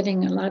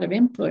getting a lot of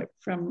input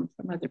from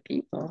other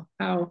people,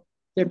 how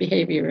their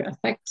behavior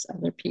affects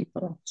other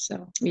people.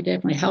 So we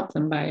definitely help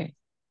them by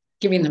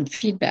giving them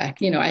feedback.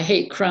 You know, I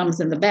hate crumbs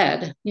in the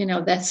bed. You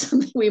know, that's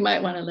something we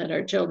might want to let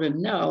our children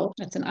know.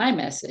 That's an I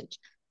message.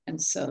 And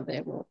so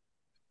they will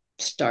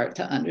start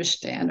to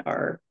understand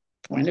our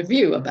point of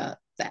view about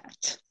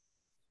that.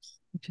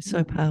 Which is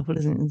so powerful,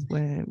 isn't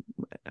it?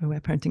 Where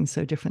parenting is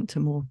so different to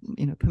more,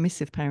 you know,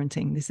 permissive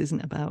parenting. This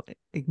isn't about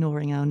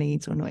ignoring our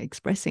needs or not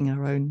expressing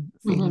our own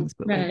feelings,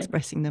 but we're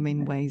expressing them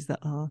in ways that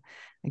are,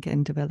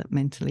 again,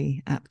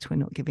 developmentally apt. We're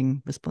not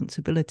giving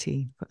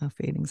responsibility for our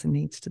feelings and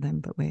needs to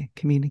them, but we're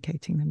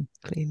communicating them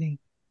clearly.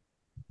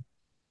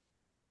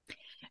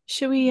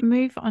 Shall we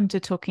move on to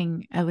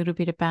talking a little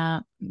bit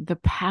about the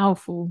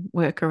powerful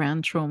work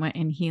around trauma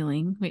and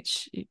healing,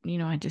 which, you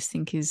know, I just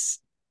think is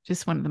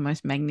just one of the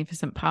most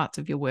magnificent parts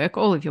of your work.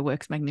 All of your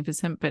work's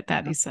magnificent, but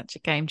that is such a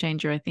game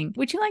changer, I think.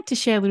 Would you like to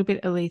share a little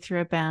bit,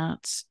 Aletha,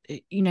 about,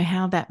 you know,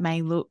 how that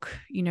may look,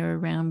 you know,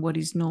 around what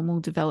is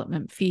normal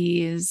development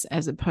fears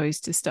as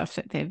opposed to stuff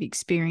that they've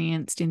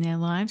experienced in their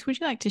lives? Would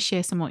you like to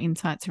share some more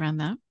insights around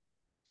that?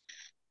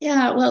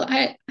 Yeah, well,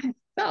 I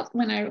felt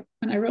when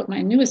I wrote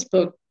my newest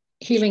book,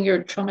 Healing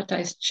Your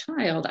Traumatized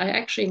Child, I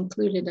actually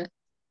included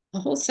a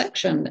whole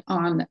section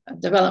on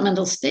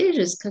developmental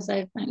stages, because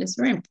I find it's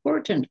very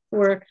important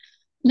for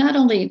not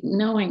only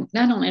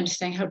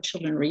understanding how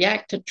children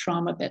react to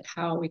trauma, but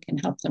how we can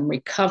help them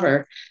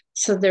recover.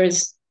 So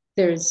there's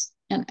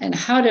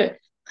how to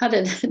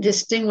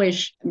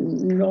distinguish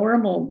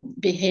normal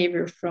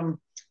behavior from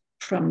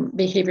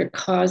behavior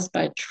caused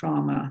by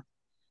trauma.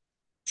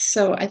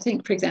 So I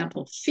think, for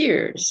example,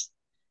 fears.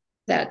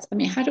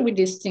 How do we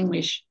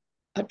distinguish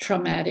a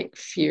traumatic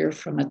fear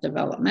from a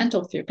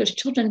developmental fear? Because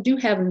children do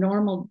have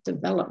normal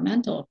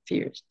developmental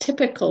fears,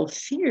 typical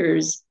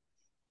fears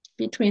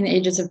between the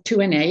ages of 2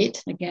 and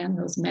 8, again,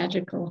 those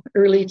magical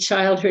early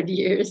childhood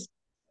years,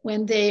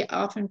 when they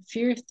often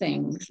fear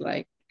things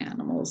like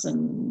animals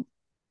and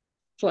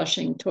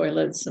flushing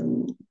toilets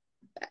and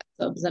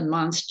bathtubs and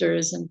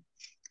monsters and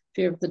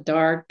fear of the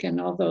dark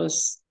and all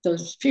those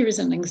fears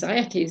and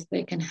anxieties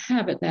they can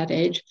have at that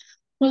age.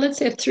 Well, let's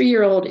say a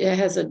 3-year-old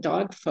has a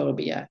dog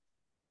phobia.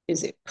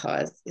 Is it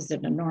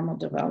a normal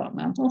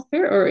developmental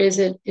fear, or is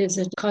it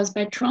caused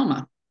by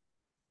trauma?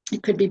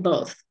 It could be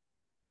both.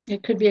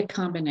 It could be a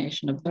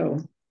combination of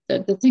both.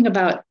 The thing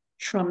about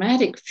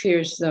traumatic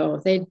fears,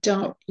 though, they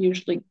don't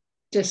usually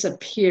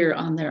disappear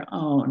on their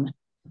own,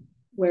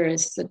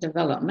 whereas the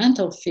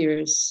developmental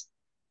fears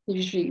are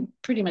usually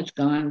pretty much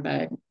gone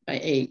by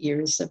 8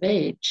 years of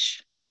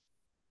age.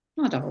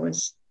 Not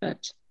always,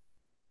 but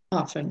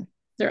often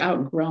they're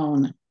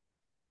outgrown.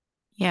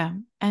 Yeah.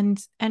 And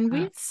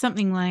with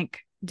something like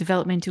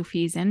developmental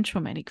fears and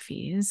traumatic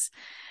fears,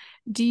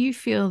 do you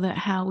feel that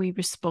how we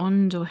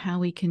respond or how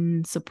we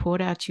can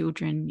support our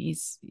children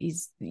is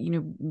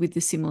with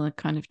the similar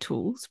kind of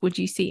tools? Would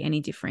you see any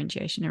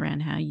differentiation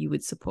around how you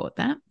would support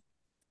that?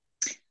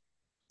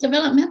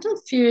 Developmental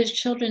fears,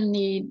 children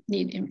need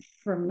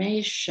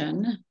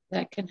information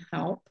that can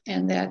help,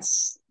 and that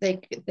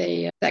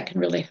can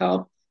really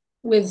help.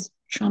 With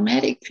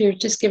traumatic fears,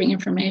 just giving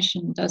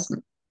information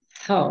doesn't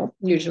help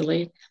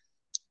usually,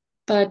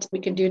 but we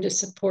can do to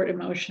support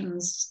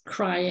emotions,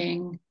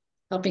 crying,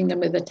 helping them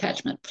with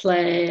attachment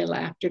play,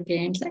 laughter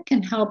games. That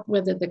can help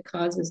whether the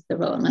cause is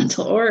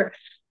developmental or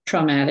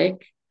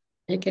traumatic.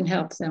 It can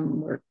help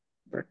them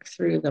work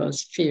through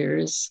those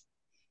fears.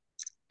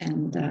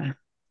 And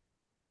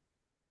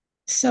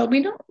so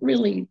we don't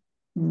really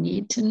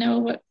need to know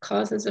what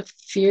causes a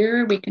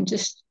fear. We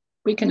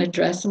can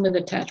address them with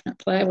attachment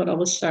play. I would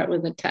always start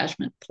with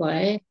attachment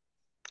play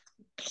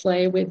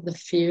with the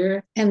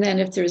fear. And then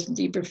if there's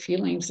deeper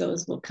feelings,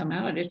 those will come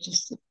out.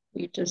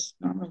 We just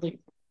normally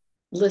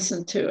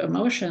listen to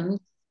emotion.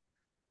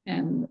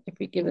 And if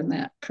we give them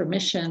that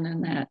permission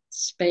and that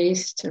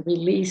space to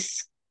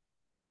release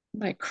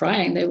by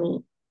crying, they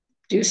will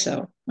do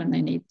so when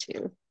they need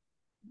to.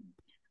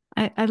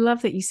 I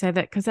love that you say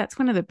that, because that's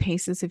one of the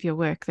pieces of your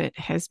work that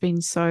has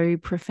been so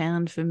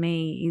profound for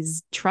me,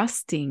 is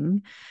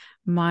trusting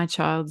my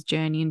child's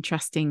journey and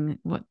trusting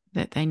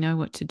that they know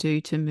what to do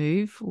to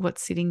move,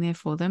 what's sitting there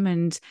for them.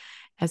 And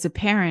as a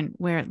parent,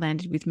 where it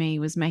landed with me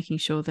was making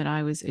sure that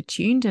I was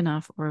attuned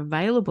enough or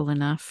available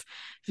enough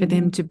for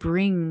them to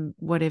bring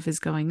whatever's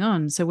going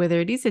on. So whether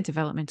it is a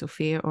developmental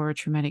fear or a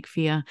traumatic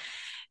fear,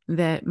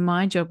 that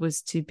my job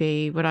was to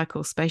be what I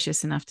call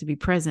spacious enough to be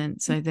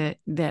present, so that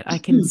I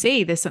can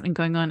see there's something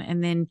going on,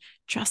 and then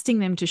trusting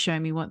them to show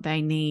me what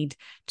they need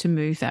to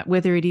move that,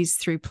 whether it is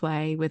through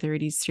play, whether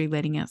it is through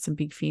letting out some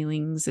big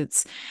feelings.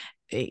 It's,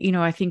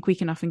 I think we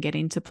can often get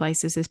into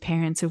places as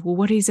parents of, well,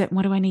 what is it?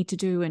 What do I need to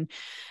do? And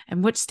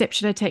what step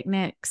should I take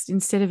next?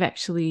 Instead of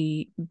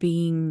actually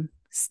being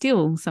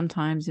still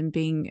sometimes and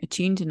being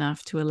attuned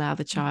enough to allow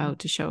the child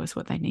to show us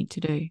what they need to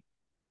do.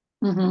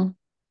 Mm-hmm.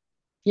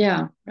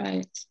 Yeah,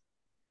 right.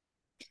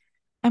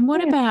 And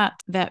what about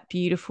that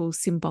beautiful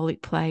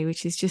symbolic play,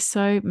 which is just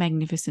so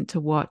magnificent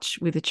to watch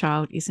with a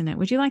child, isn't it?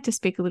 Would you like to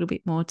speak a little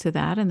bit more to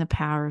that and the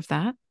power of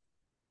that?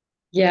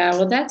 Yeah,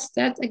 well, that's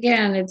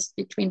again, it's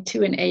between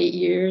 2 and 8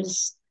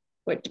 years.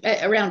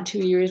 Around 2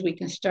 years, we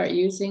can start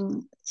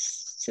using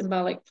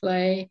symbolic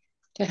play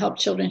to help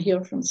children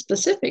heal from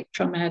specific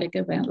traumatic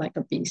event like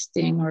a bee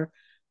sting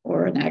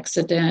or an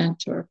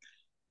accident or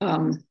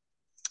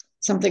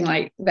something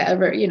like that, a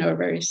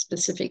very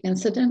specific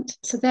incident.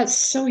 So that's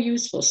so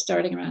useful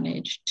starting around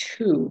age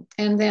 2.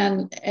 And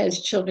then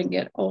as children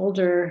get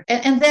older,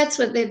 and that's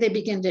what they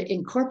begin to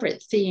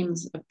incorporate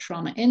themes of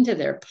trauma into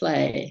their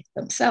play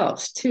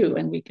themselves too.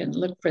 And we can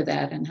look for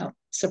that and help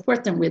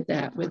support them with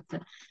that, with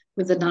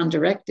the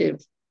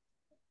non-directive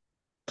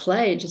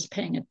play, just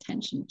paying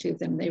attention to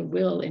them. They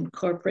will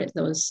incorporate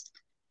those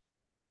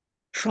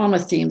trauma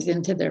themes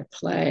into their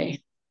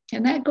play.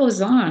 And that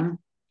goes on.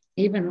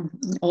 Even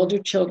older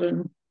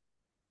children,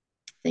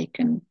 they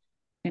can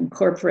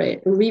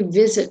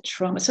revisit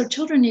trauma. So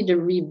children need to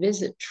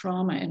revisit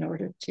trauma in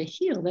order to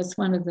heal. That's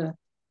one of the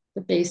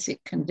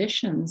basic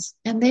conditions.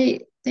 And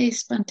they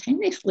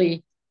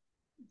spontaneously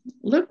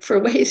look for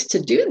ways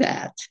to do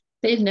that.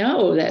 They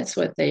know that's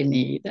what they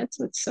need. That's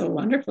what's so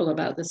wonderful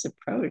about this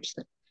approach,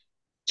 that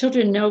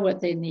children know what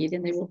they need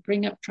and they will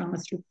bring up trauma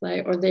through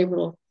play, or they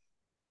will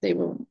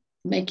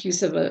make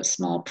use of a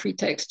small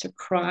pretext to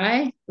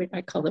cry, which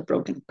I call the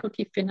broken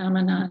cookie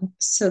phenomenon.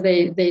 So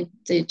they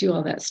do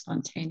all that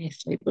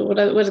spontaneously. But what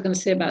I was going to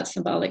say about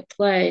symbolic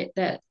play,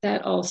 that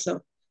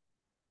also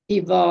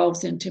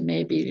evolves into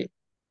maybe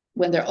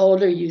when they're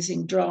older,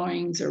 using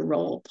drawings or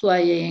role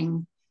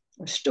playing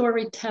or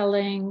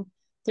storytelling.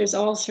 There's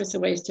all sorts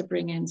of ways to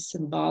bring in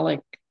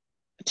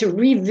to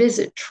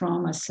revisit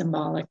trauma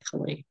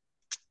symbolically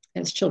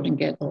as children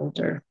get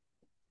older.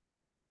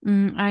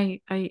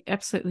 I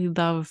absolutely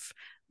love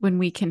when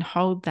we can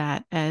hold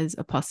that as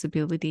a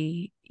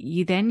possibility.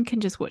 You then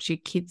can just watch your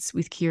kids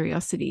with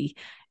curiosity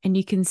and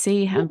you can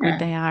see how good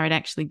they are at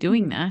actually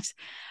doing that.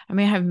 I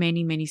mean, I have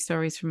many, many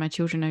stories from my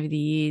children over the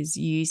years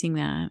using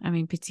that. I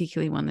mean,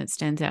 particularly one that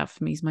stands out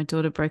for me is my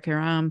daughter broke her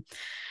arm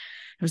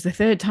was the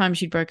third time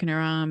she'd broken her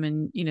arm,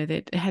 and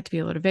there had to be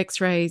a lot of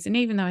x-rays. And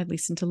even though I'd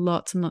listened to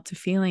lots and lots of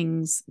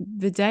feelings,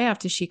 the day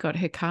after she got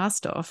her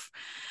cast off,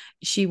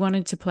 she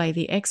wanted to play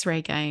the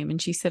x-ray game,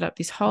 and she set up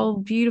this whole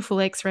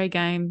beautiful x-ray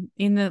game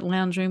in the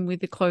lounge room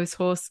with the clothes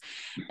horse.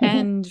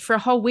 And for a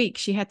whole week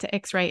she had to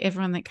x-ray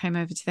everyone that came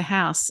over to the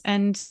house.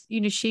 And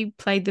she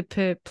played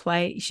the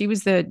play. She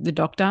was the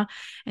doctor,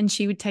 and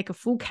she would take a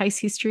full case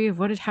history of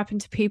what had happened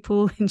to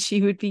people, and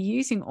she would be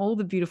using all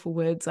the beautiful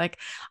words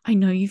like, I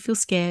know you feel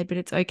scared, but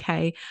it's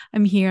okay,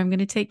 I'm here, I'm going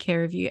to take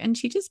care of you. And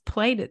she just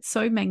played it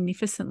so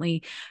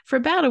magnificently for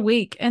about a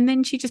week, and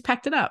then she just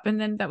packed it up,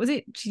 and then that was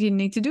it. She didn't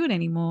need to do it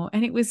anymore.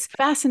 And it was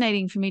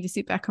fascinating for me to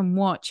sit back and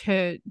watch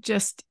her,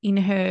 just in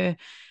her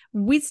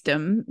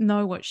wisdom,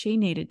 know what she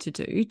needed to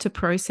do to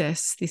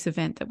process this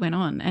event that went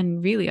on.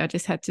 And really, I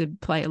just had to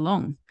play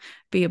along,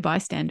 be a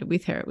bystander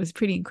with her. It was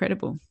pretty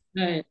incredible.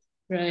 Right,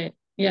 right.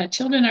 Yeah,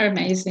 children are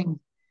amazing.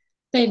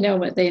 They know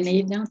what they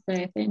need, don't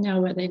they? They know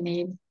what they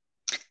need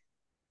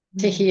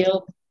to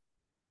heal.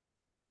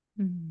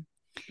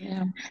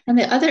 Yeah. And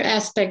the other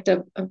aspect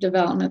of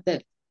development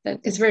that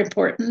is very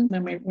important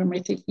when we're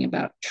thinking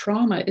about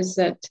trauma is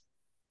that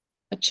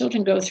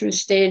children go through a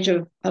stage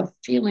of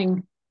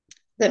feeling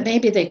that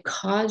maybe they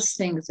caused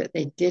things that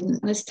they didn't.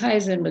 And this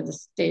ties in with the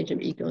stage of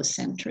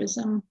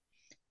egocentrism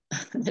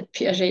that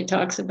Piaget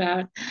talks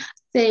about.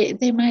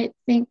 They might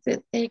think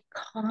that they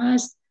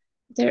caused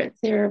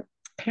their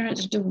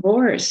parents'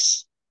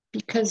 divorce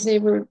because they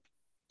were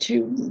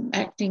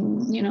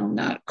acting,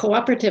 not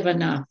cooperative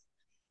enough.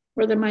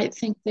 Or they might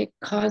think they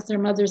caused their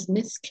mother's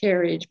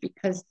miscarriage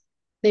because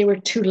they were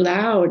too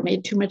loud,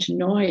 made too much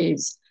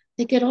noise.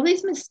 They get all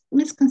these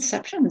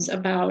misconceptions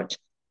about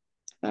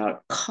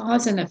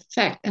cause and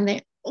effect, and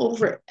they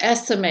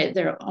overestimate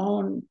their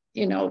own,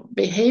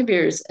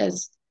 behaviors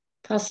as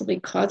possibly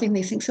causing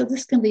these things. So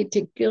this can lead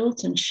to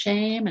guilt and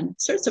shame and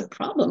sorts of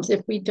problems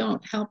if we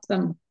don't help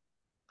them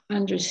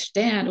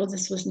understand, oh,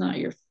 this was not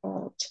your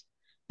fault.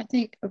 I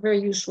think a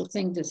very useful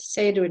thing to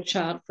say to a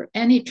child for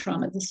any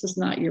trauma, this was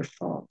not your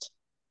fault.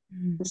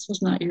 This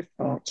was not your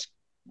fault.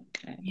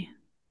 Okay.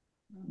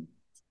 Yeah.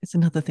 It's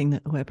another thing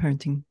that aware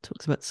parenting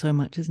talks about so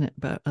much, isn't it?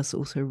 About us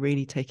also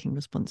really taking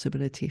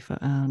responsibility for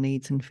our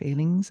needs and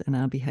feelings and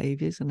our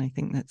behaviors. And I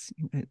think it's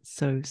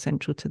so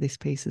central to this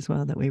piece as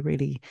well, that we're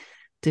really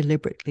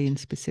deliberately and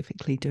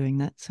specifically doing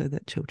that so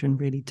that children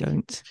really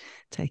don't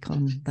take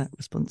on that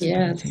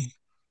responsibility.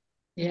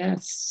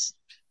 Yes.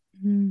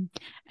 And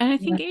I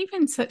think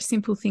even such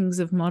simple things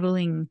of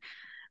modeling,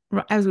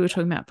 as we were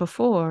talking about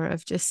before,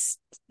 of just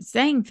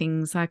saying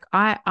things like,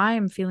 I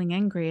am feeling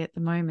angry at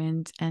the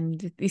moment,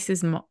 and this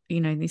is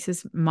this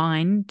is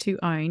mine to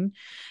own.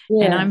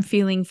 And I'm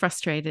feeling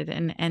frustrated,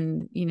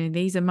 and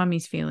these are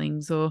mummy's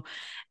feelings.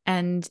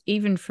 And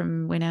even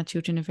from when our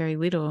children are very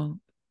little,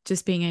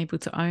 just being able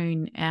to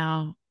own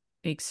our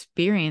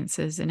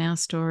experiences and our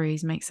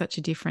stories makes such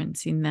a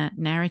difference in that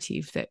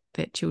narrative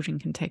that children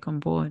can take on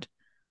board.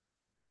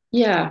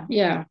 Yeah.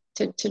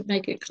 To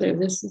make it clear,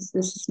 this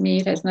is me.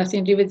 It has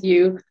nothing to do with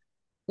you.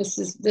 This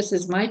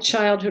is my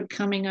childhood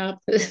coming up.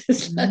 This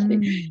is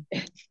nothing.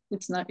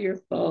 It's not your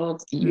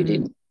fault. You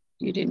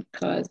didn't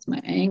cause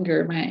my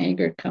anger. My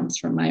anger comes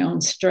from my own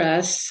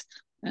stress,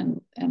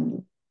 and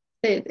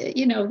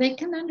they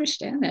can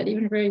understand that.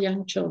 Even very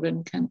young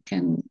children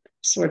can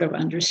sort of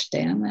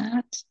understand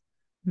that.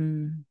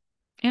 And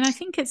I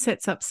think it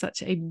sets up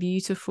such a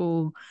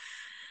beautiful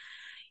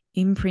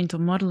imprint or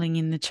modeling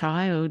in the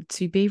child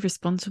to be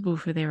responsible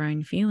for their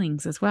own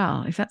feelings as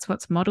well, if that's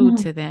what's modeled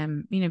to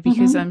them,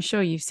 because I'm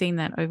sure you've seen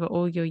that over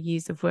all your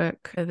years of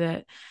work,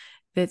 that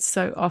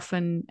so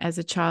often as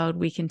a child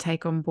we can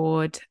take on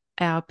board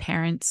our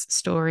parents'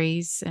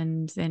 stories,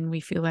 and then we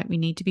feel like we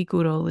need to be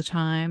good all the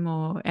time,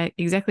 or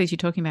exactly as you're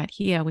talking about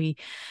here, we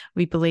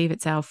believe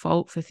it's our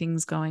fault for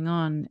things going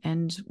on.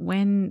 And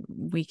when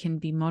we can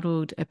be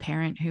modeled a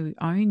parent who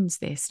owns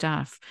their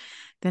stuff,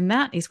 then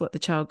that is what the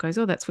child goes,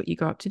 oh, that's what you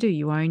grow up to do.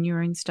 You own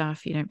your own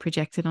stuff. You don't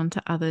project it onto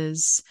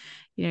others.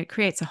 It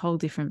creates a whole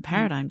different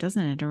paradigm,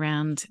 doesn't it,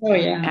 around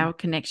our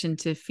connection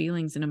to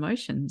feelings and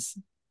emotions.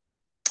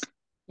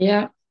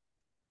 Yeah,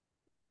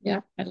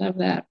 I love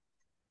that.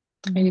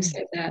 You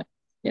said that.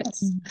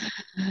 Yes.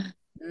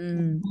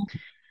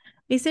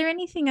 Is there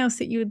anything else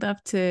that you would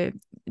love to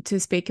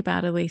speak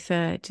about,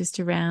 Aletha, just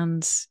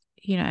around,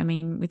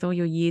 with all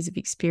your years of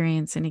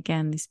experience, and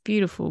again, this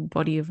beautiful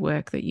body of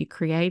work that you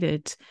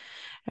created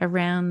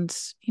around,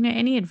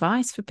 any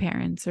advice for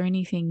parents or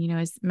anything,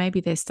 as maybe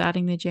they're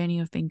starting their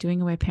journey of been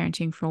doing aware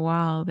parenting for a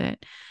while,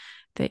 that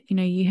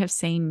you have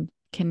seen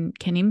can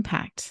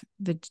impact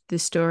the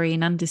story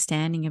and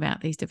understanding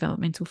about these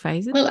developmental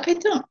phases? Well,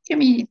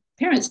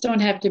 parents don't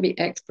have to be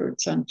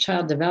experts on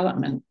child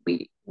development.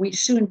 We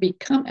soon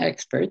become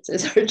experts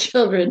as our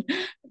children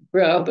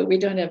grow, but we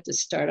don't have to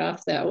start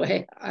off that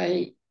way.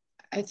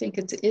 I think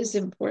it is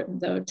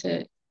important, though,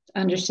 to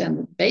understand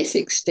the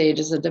basic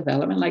stages of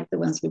development, like the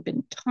ones we've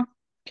been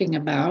talking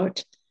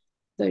about,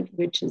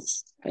 which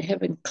is, I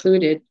have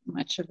included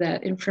much of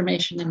that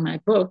information in my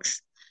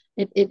books.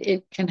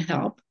 It can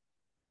help.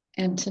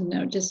 and to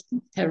know, just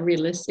have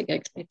realistic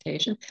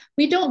expectations.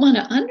 We don't want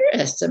to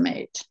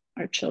underestimate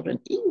our children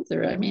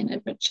either. I mean,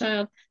 if a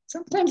child,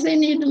 sometimes they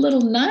need a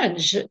little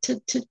nudge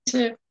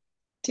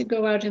to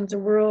go out into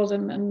the world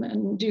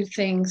and do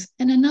things.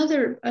 And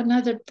another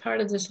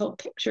part of this whole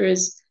picture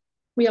is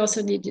we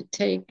also need to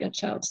take a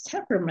child's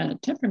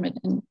temperament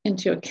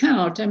into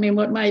account. I mean,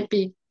 what might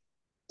be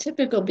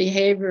typical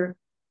behavior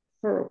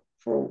for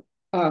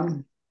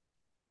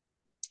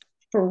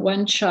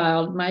one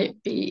child might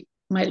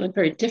look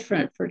very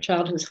different for a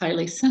child who's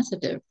highly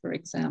sensitive, for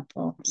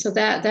example. So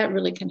that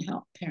really can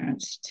help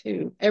parents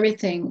too.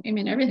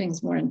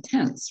 Everything's more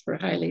intense for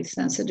highly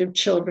sensitive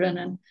children,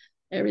 and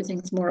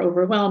everything's more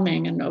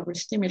overwhelming and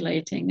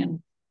overstimulating,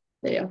 and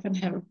they often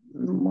have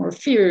more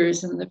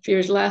fears, and the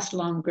fears last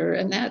longer,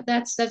 and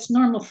that's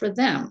normal for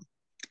them.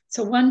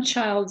 So one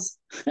child's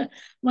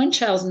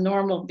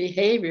normal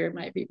behavior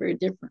might be very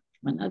different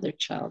from another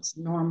child's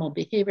normal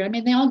behavior. I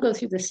mean, they all go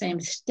through the same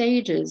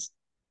stages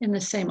in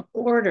the same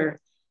order,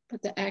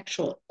 but the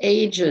actual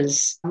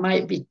ages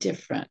might be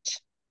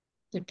different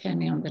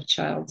depending on the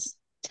child's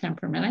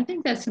temperament. I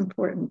think that's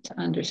important to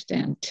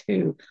understand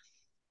too.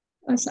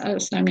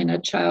 I mean, a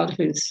child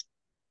who's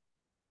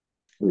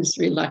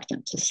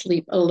reluctant to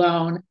sleep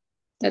alone,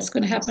 that's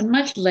going to happen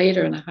much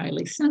later in a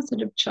highly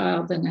sensitive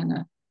child than in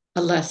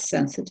a less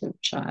sensitive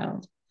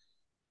child.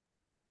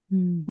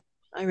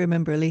 I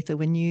remember, Aletha,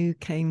 when you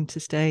came to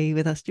stay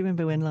with us, do you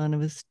remember when Lana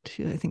was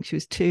 2? I think she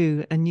was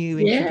 2, and you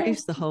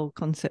introduced the whole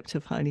concept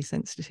of highly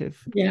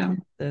sensitive,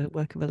 the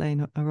work of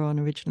Elaine Aron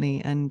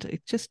originally, and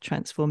it just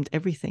transformed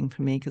everything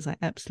for me, because I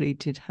absolutely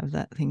did have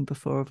that thing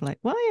before of like,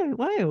 why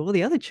are all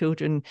the other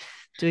children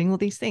doing all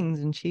these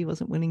things and she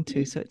wasn't willing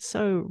to? So it's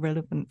so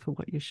relevant for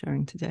what you're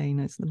sharing today. You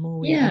know, it's the more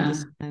we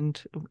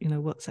understand, you know,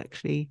 what's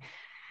actually,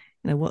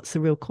 you know, what's the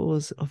real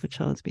cause of a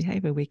child's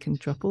behavior, we can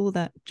drop all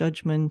that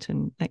judgment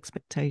and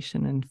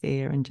expectation and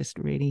fear and just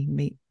really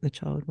meet the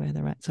child where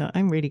they're at. So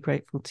I'm really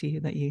grateful to you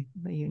that you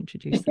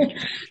introduced that.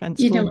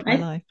 Transformed my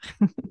life.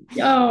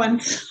 Oh, I'm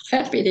so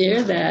happy to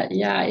hear that.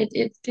 Yeah,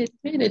 it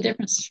made a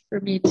difference for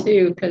me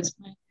too, because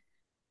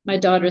my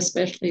daughter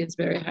especially is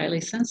very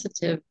highly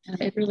sensitive, and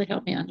it really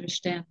helped me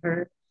understand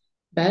her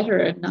better,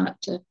 and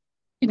not to,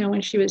 you know,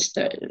 when she was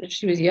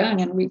young,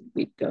 and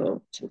we'd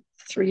go to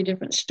 3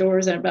 different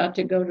stores and about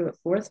to go to a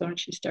 4th one,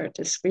 she started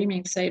to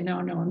screaming, say,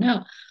 no, no,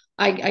 no.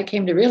 I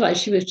came to realize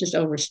she was just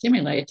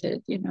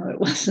overstimulated. You know, it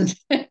wasn't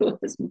that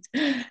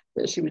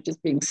she was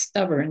just being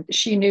stubborn.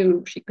 She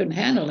knew she couldn't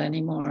handle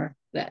anymore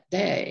that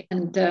day.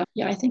 And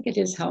I think it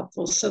is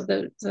helpful. So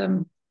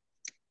that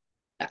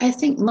I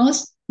think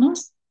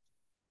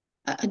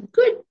a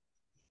good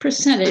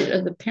percentage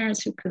of the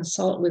parents who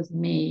consult with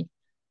me,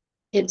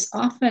 it's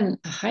often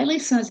a highly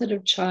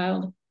sensitive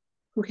child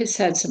who has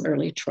had some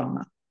early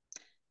trauma.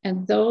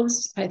 And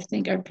those, I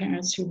think, are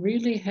parents who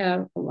really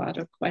have a lot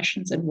of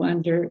questions and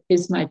wonder,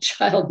 is my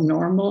child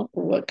normal?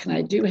 Or what can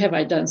I do? Have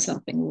I done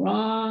something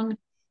wrong?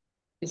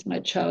 Is my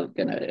child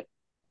going to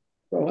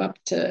grow up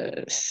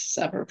to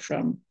suffer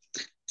from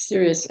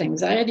serious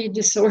anxiety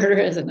disorder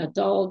as an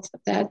adult?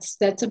 That's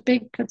a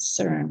big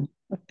concern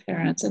of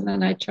parents. And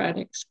then I try to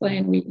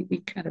explain, we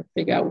kind of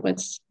figure out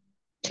what's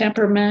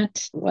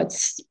temperament,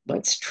 what's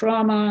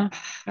trauma,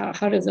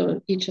 how does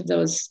each of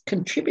those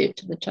contribute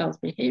to the child's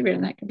behavior,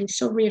 and that can be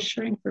so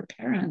reassuring for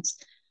parents.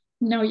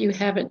 No, you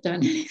haven't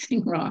done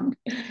anything wrong.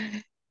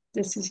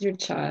 This is your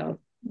child.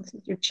 This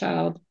is your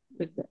child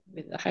with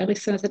a highly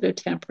sensitive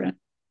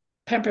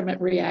temperament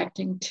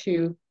reacting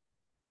to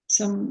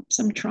some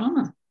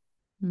trauma.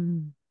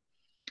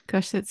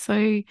 Gosh, that's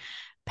so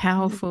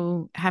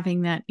powerful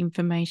having that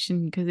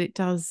information,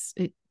 because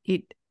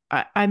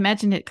I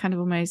imagine it kind of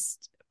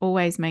almost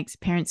always makes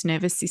parents'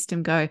 nervous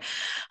system go,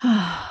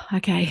 oh,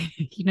 okay,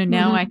 you know,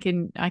 now I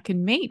can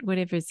meet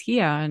whatever's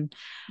here. And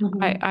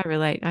I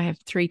relate. I have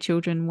 3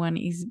 children. One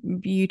is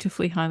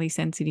beautifully highly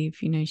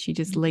sensitive. You know, she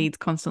just leads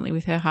constantly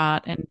with her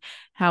heart, and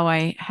how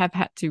I have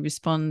had to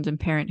respond and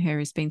parent her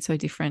has been so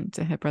different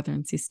to her brother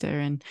and sister.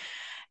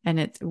 And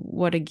it's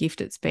what a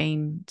gift it's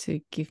been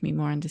to give me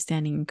more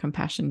understanding and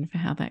compassion for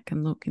how that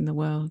can look in the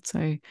world.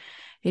 So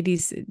it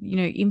is, you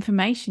know,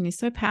 information is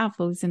so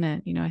powerful, isn't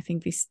it? You know, I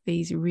think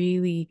these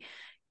really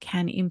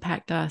can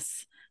impact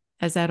us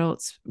as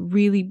adults,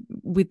 really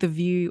with the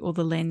view or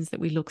the lens that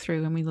we look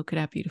through when we look at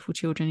our beautiful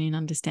children in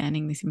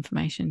understanding this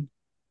information.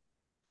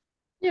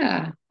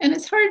 Yeah. And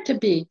it's hard to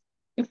be,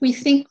 if we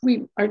think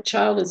our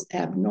child is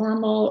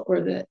abnormal or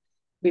that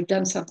we've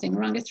done something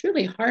wrong, it's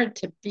really hard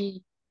to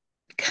be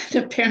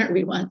kind of parent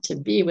we want to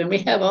be when we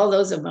have all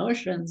those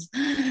emotions.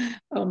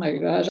 Oh my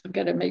gosh, I've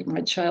got to make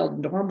my child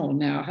normal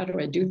now. How do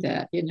I do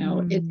that? You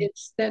know,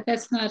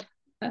 that's not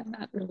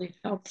really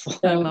helpful.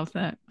 I love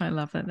that.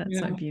 That's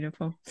so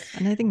beautiful.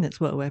 And I think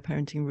that's what aware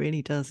parenting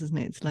really does, isn't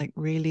it? It's like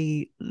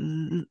really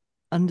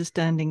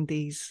understanding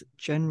these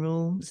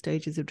general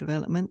stages of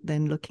development,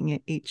 then looking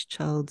at each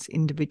child's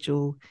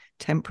individual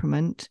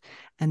temperament,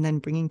 and then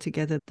bringing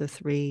together the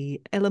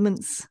 3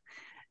 elements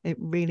it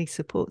really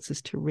supports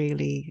us to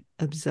really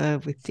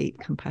observe with deep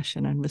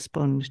compassion and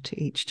respond to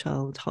each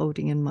child,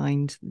 holding in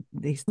mind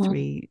these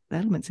three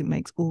elements. It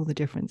makes all the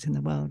difference in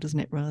the world, doesn't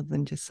it? Rather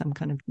than just some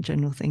kind of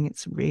general thing,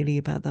 it's really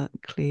about that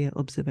clear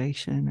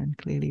observation and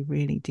clearly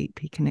really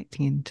deeply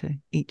connecting into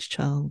each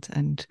child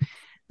and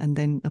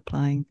then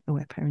applying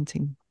aware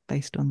parenting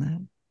based on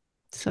that.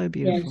 So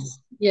beautiful.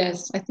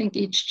 Yes. I think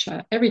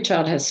every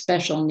child has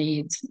special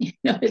needs.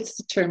 It's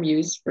the term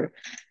used for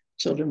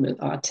children with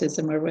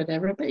autism or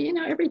whatever, but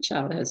every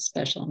child has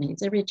special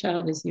needs. Every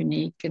child is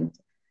unique, and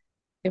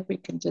if we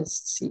can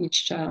just see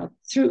each child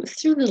through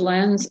the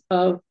lens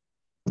of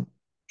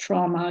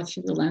trauma,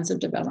 through the lens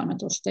of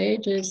developmental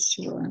stages,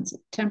 through the lens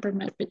of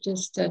temperament, but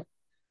just to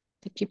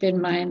keep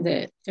in mind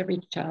that every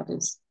child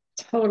is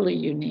totally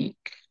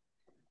unique.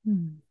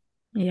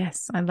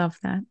 Yes, I love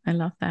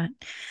that.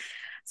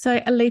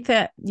 So,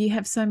 Aletha, you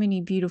have so many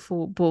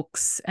beautiful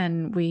books,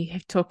 and we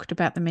have talked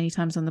about them many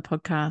times on the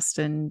podcast.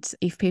 And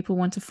if people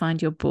want to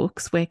find your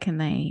books, where can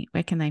they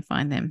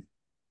find them?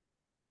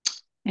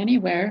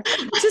 Anywhere.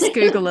 Just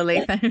Google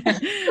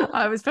Aletha.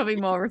 I was probably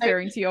more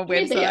referring to your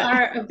website. They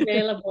are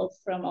available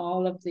from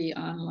all of the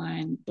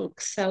online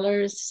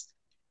booksellers.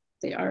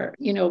 They are,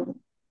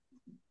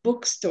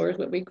 bookstores,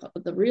 what we call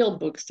the real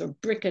bookstore,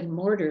 brick and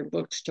mortar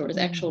bookstores.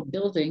 Actual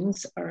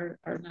buildings are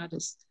not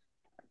as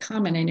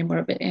common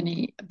anymore, but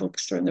any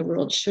bookstore in the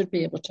world should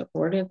be able to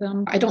order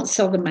them. I don't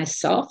sell them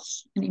myself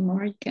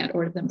anymore. You can't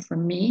order them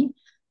from me.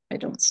 I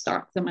don't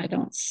stock them. I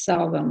don't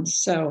sell them.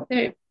 So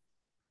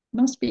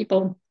most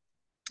people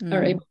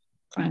are able to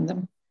find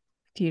them.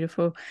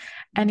 Beautiful.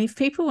 And if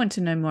people want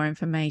to know more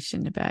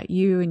information about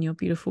you and your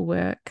beautiful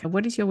work,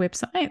 what is your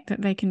website that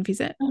they can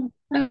visit?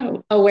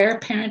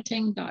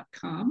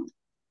 Awareparenting.com.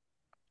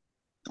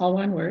 All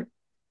one word.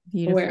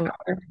 Beautiful. Aware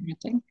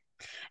parenting.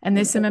 And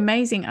there's some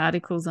amazing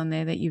articles on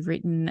there that you've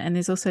written, and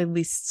there's also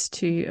lists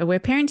to aware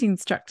parenting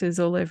instructors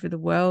all over the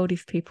world.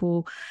 If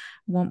people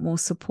want more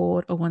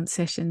support or want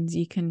sessions,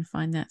 you can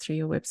find that through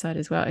your website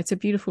as well. It's a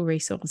beautiful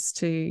resource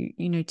to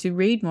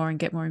read more and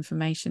get more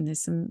information.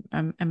 There's some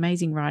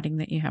amazing writing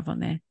that you have on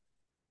there.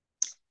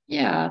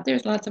 Yeah,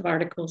 there's lots of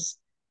articles,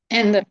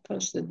 and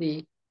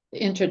the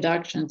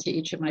introduction to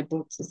each of my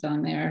books is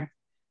on there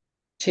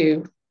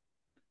too.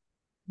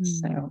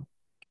 So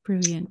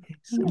brilliant.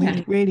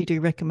 We really do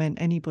recommend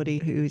anybody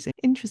who's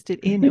interested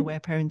in aware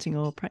parenting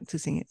or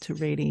practicing it to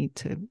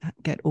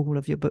get all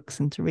of your books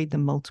and to read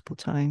them multiple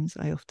times.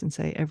 I often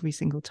say every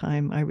single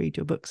time I read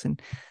your books,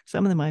 and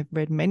some of them I've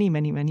read many,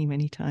 many, many,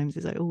 many times,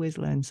 is I always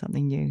learn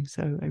something new.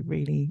 So I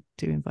really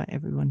do invite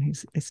everyone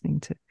who's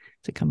listening to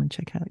come and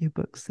check out your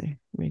books. They're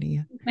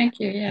really Thank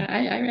you. Yeah,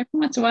 I every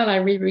once in a while I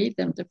reread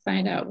them to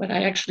find out what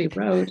I actually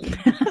wrote.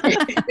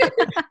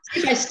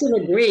 I still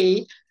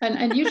agree,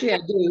 and usually I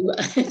do.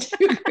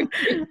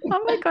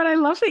 Oh my God, I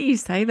love that you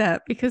say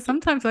that, because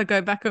sometimes I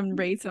go back and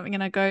read something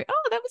and I go,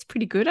 oh, that was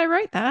pretty good. I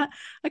wrote that.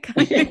 I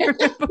can't even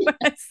remember what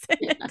I said.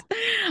 Yeah.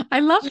 I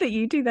love that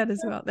you do that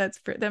as well.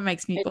 That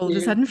makes me all of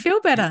a sudden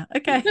feel better.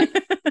 Okay.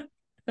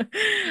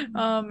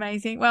 Oh,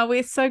 amazing. Well,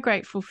 we're so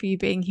grateful for you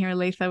being here,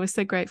 Aletha. We're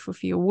so grateful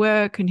for your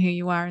work and who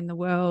you are in the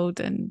world.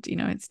 And,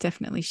 it's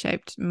definitely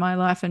shaped my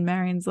life and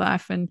Marion's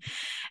life. And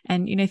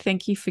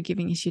thank you for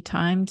giving us your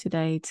time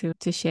today to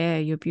share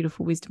your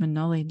beautiful wisdom and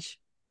knowledge.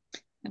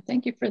 And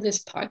thank you for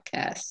this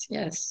podcast.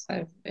 Yes,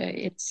 I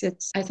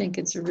think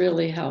it's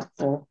really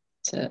helpful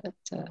to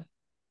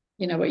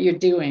what you're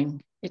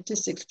doing. It's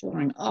just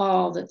exploring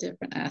all the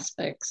different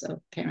aspects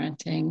of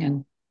parenting,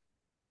 and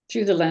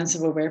through the lens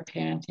of aware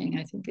parenting,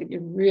 I think that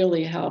you're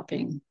really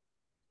helping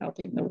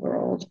the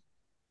world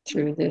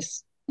through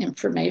this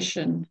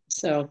information.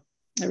 So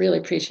I really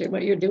appreciate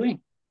what you're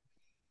doing.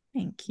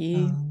 Thank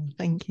you. Oh,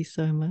 thank you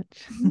so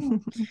much.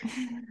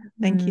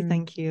 Thank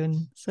you.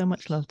 And so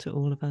much love to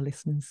all of our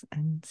listeners,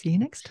 and see you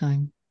next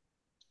time.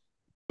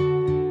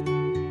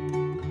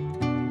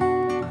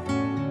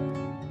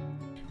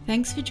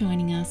 Thanks for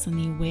joining us on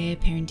the Aware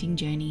Parenting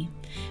journey.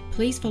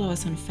 Please follow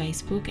us on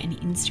Facebook and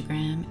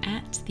Instagram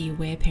at the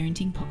Aware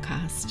Parenting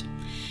Podcast.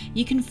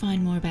 You can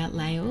find more about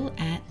Lael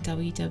at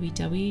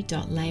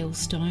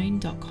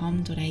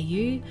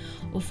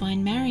www.laelstone.com.au or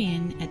find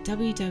Marion at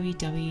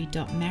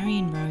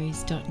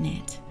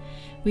www.marionrose.net.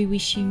 We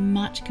wish you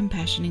much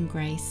compassion and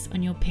grace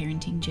on your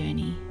parenting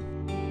journey.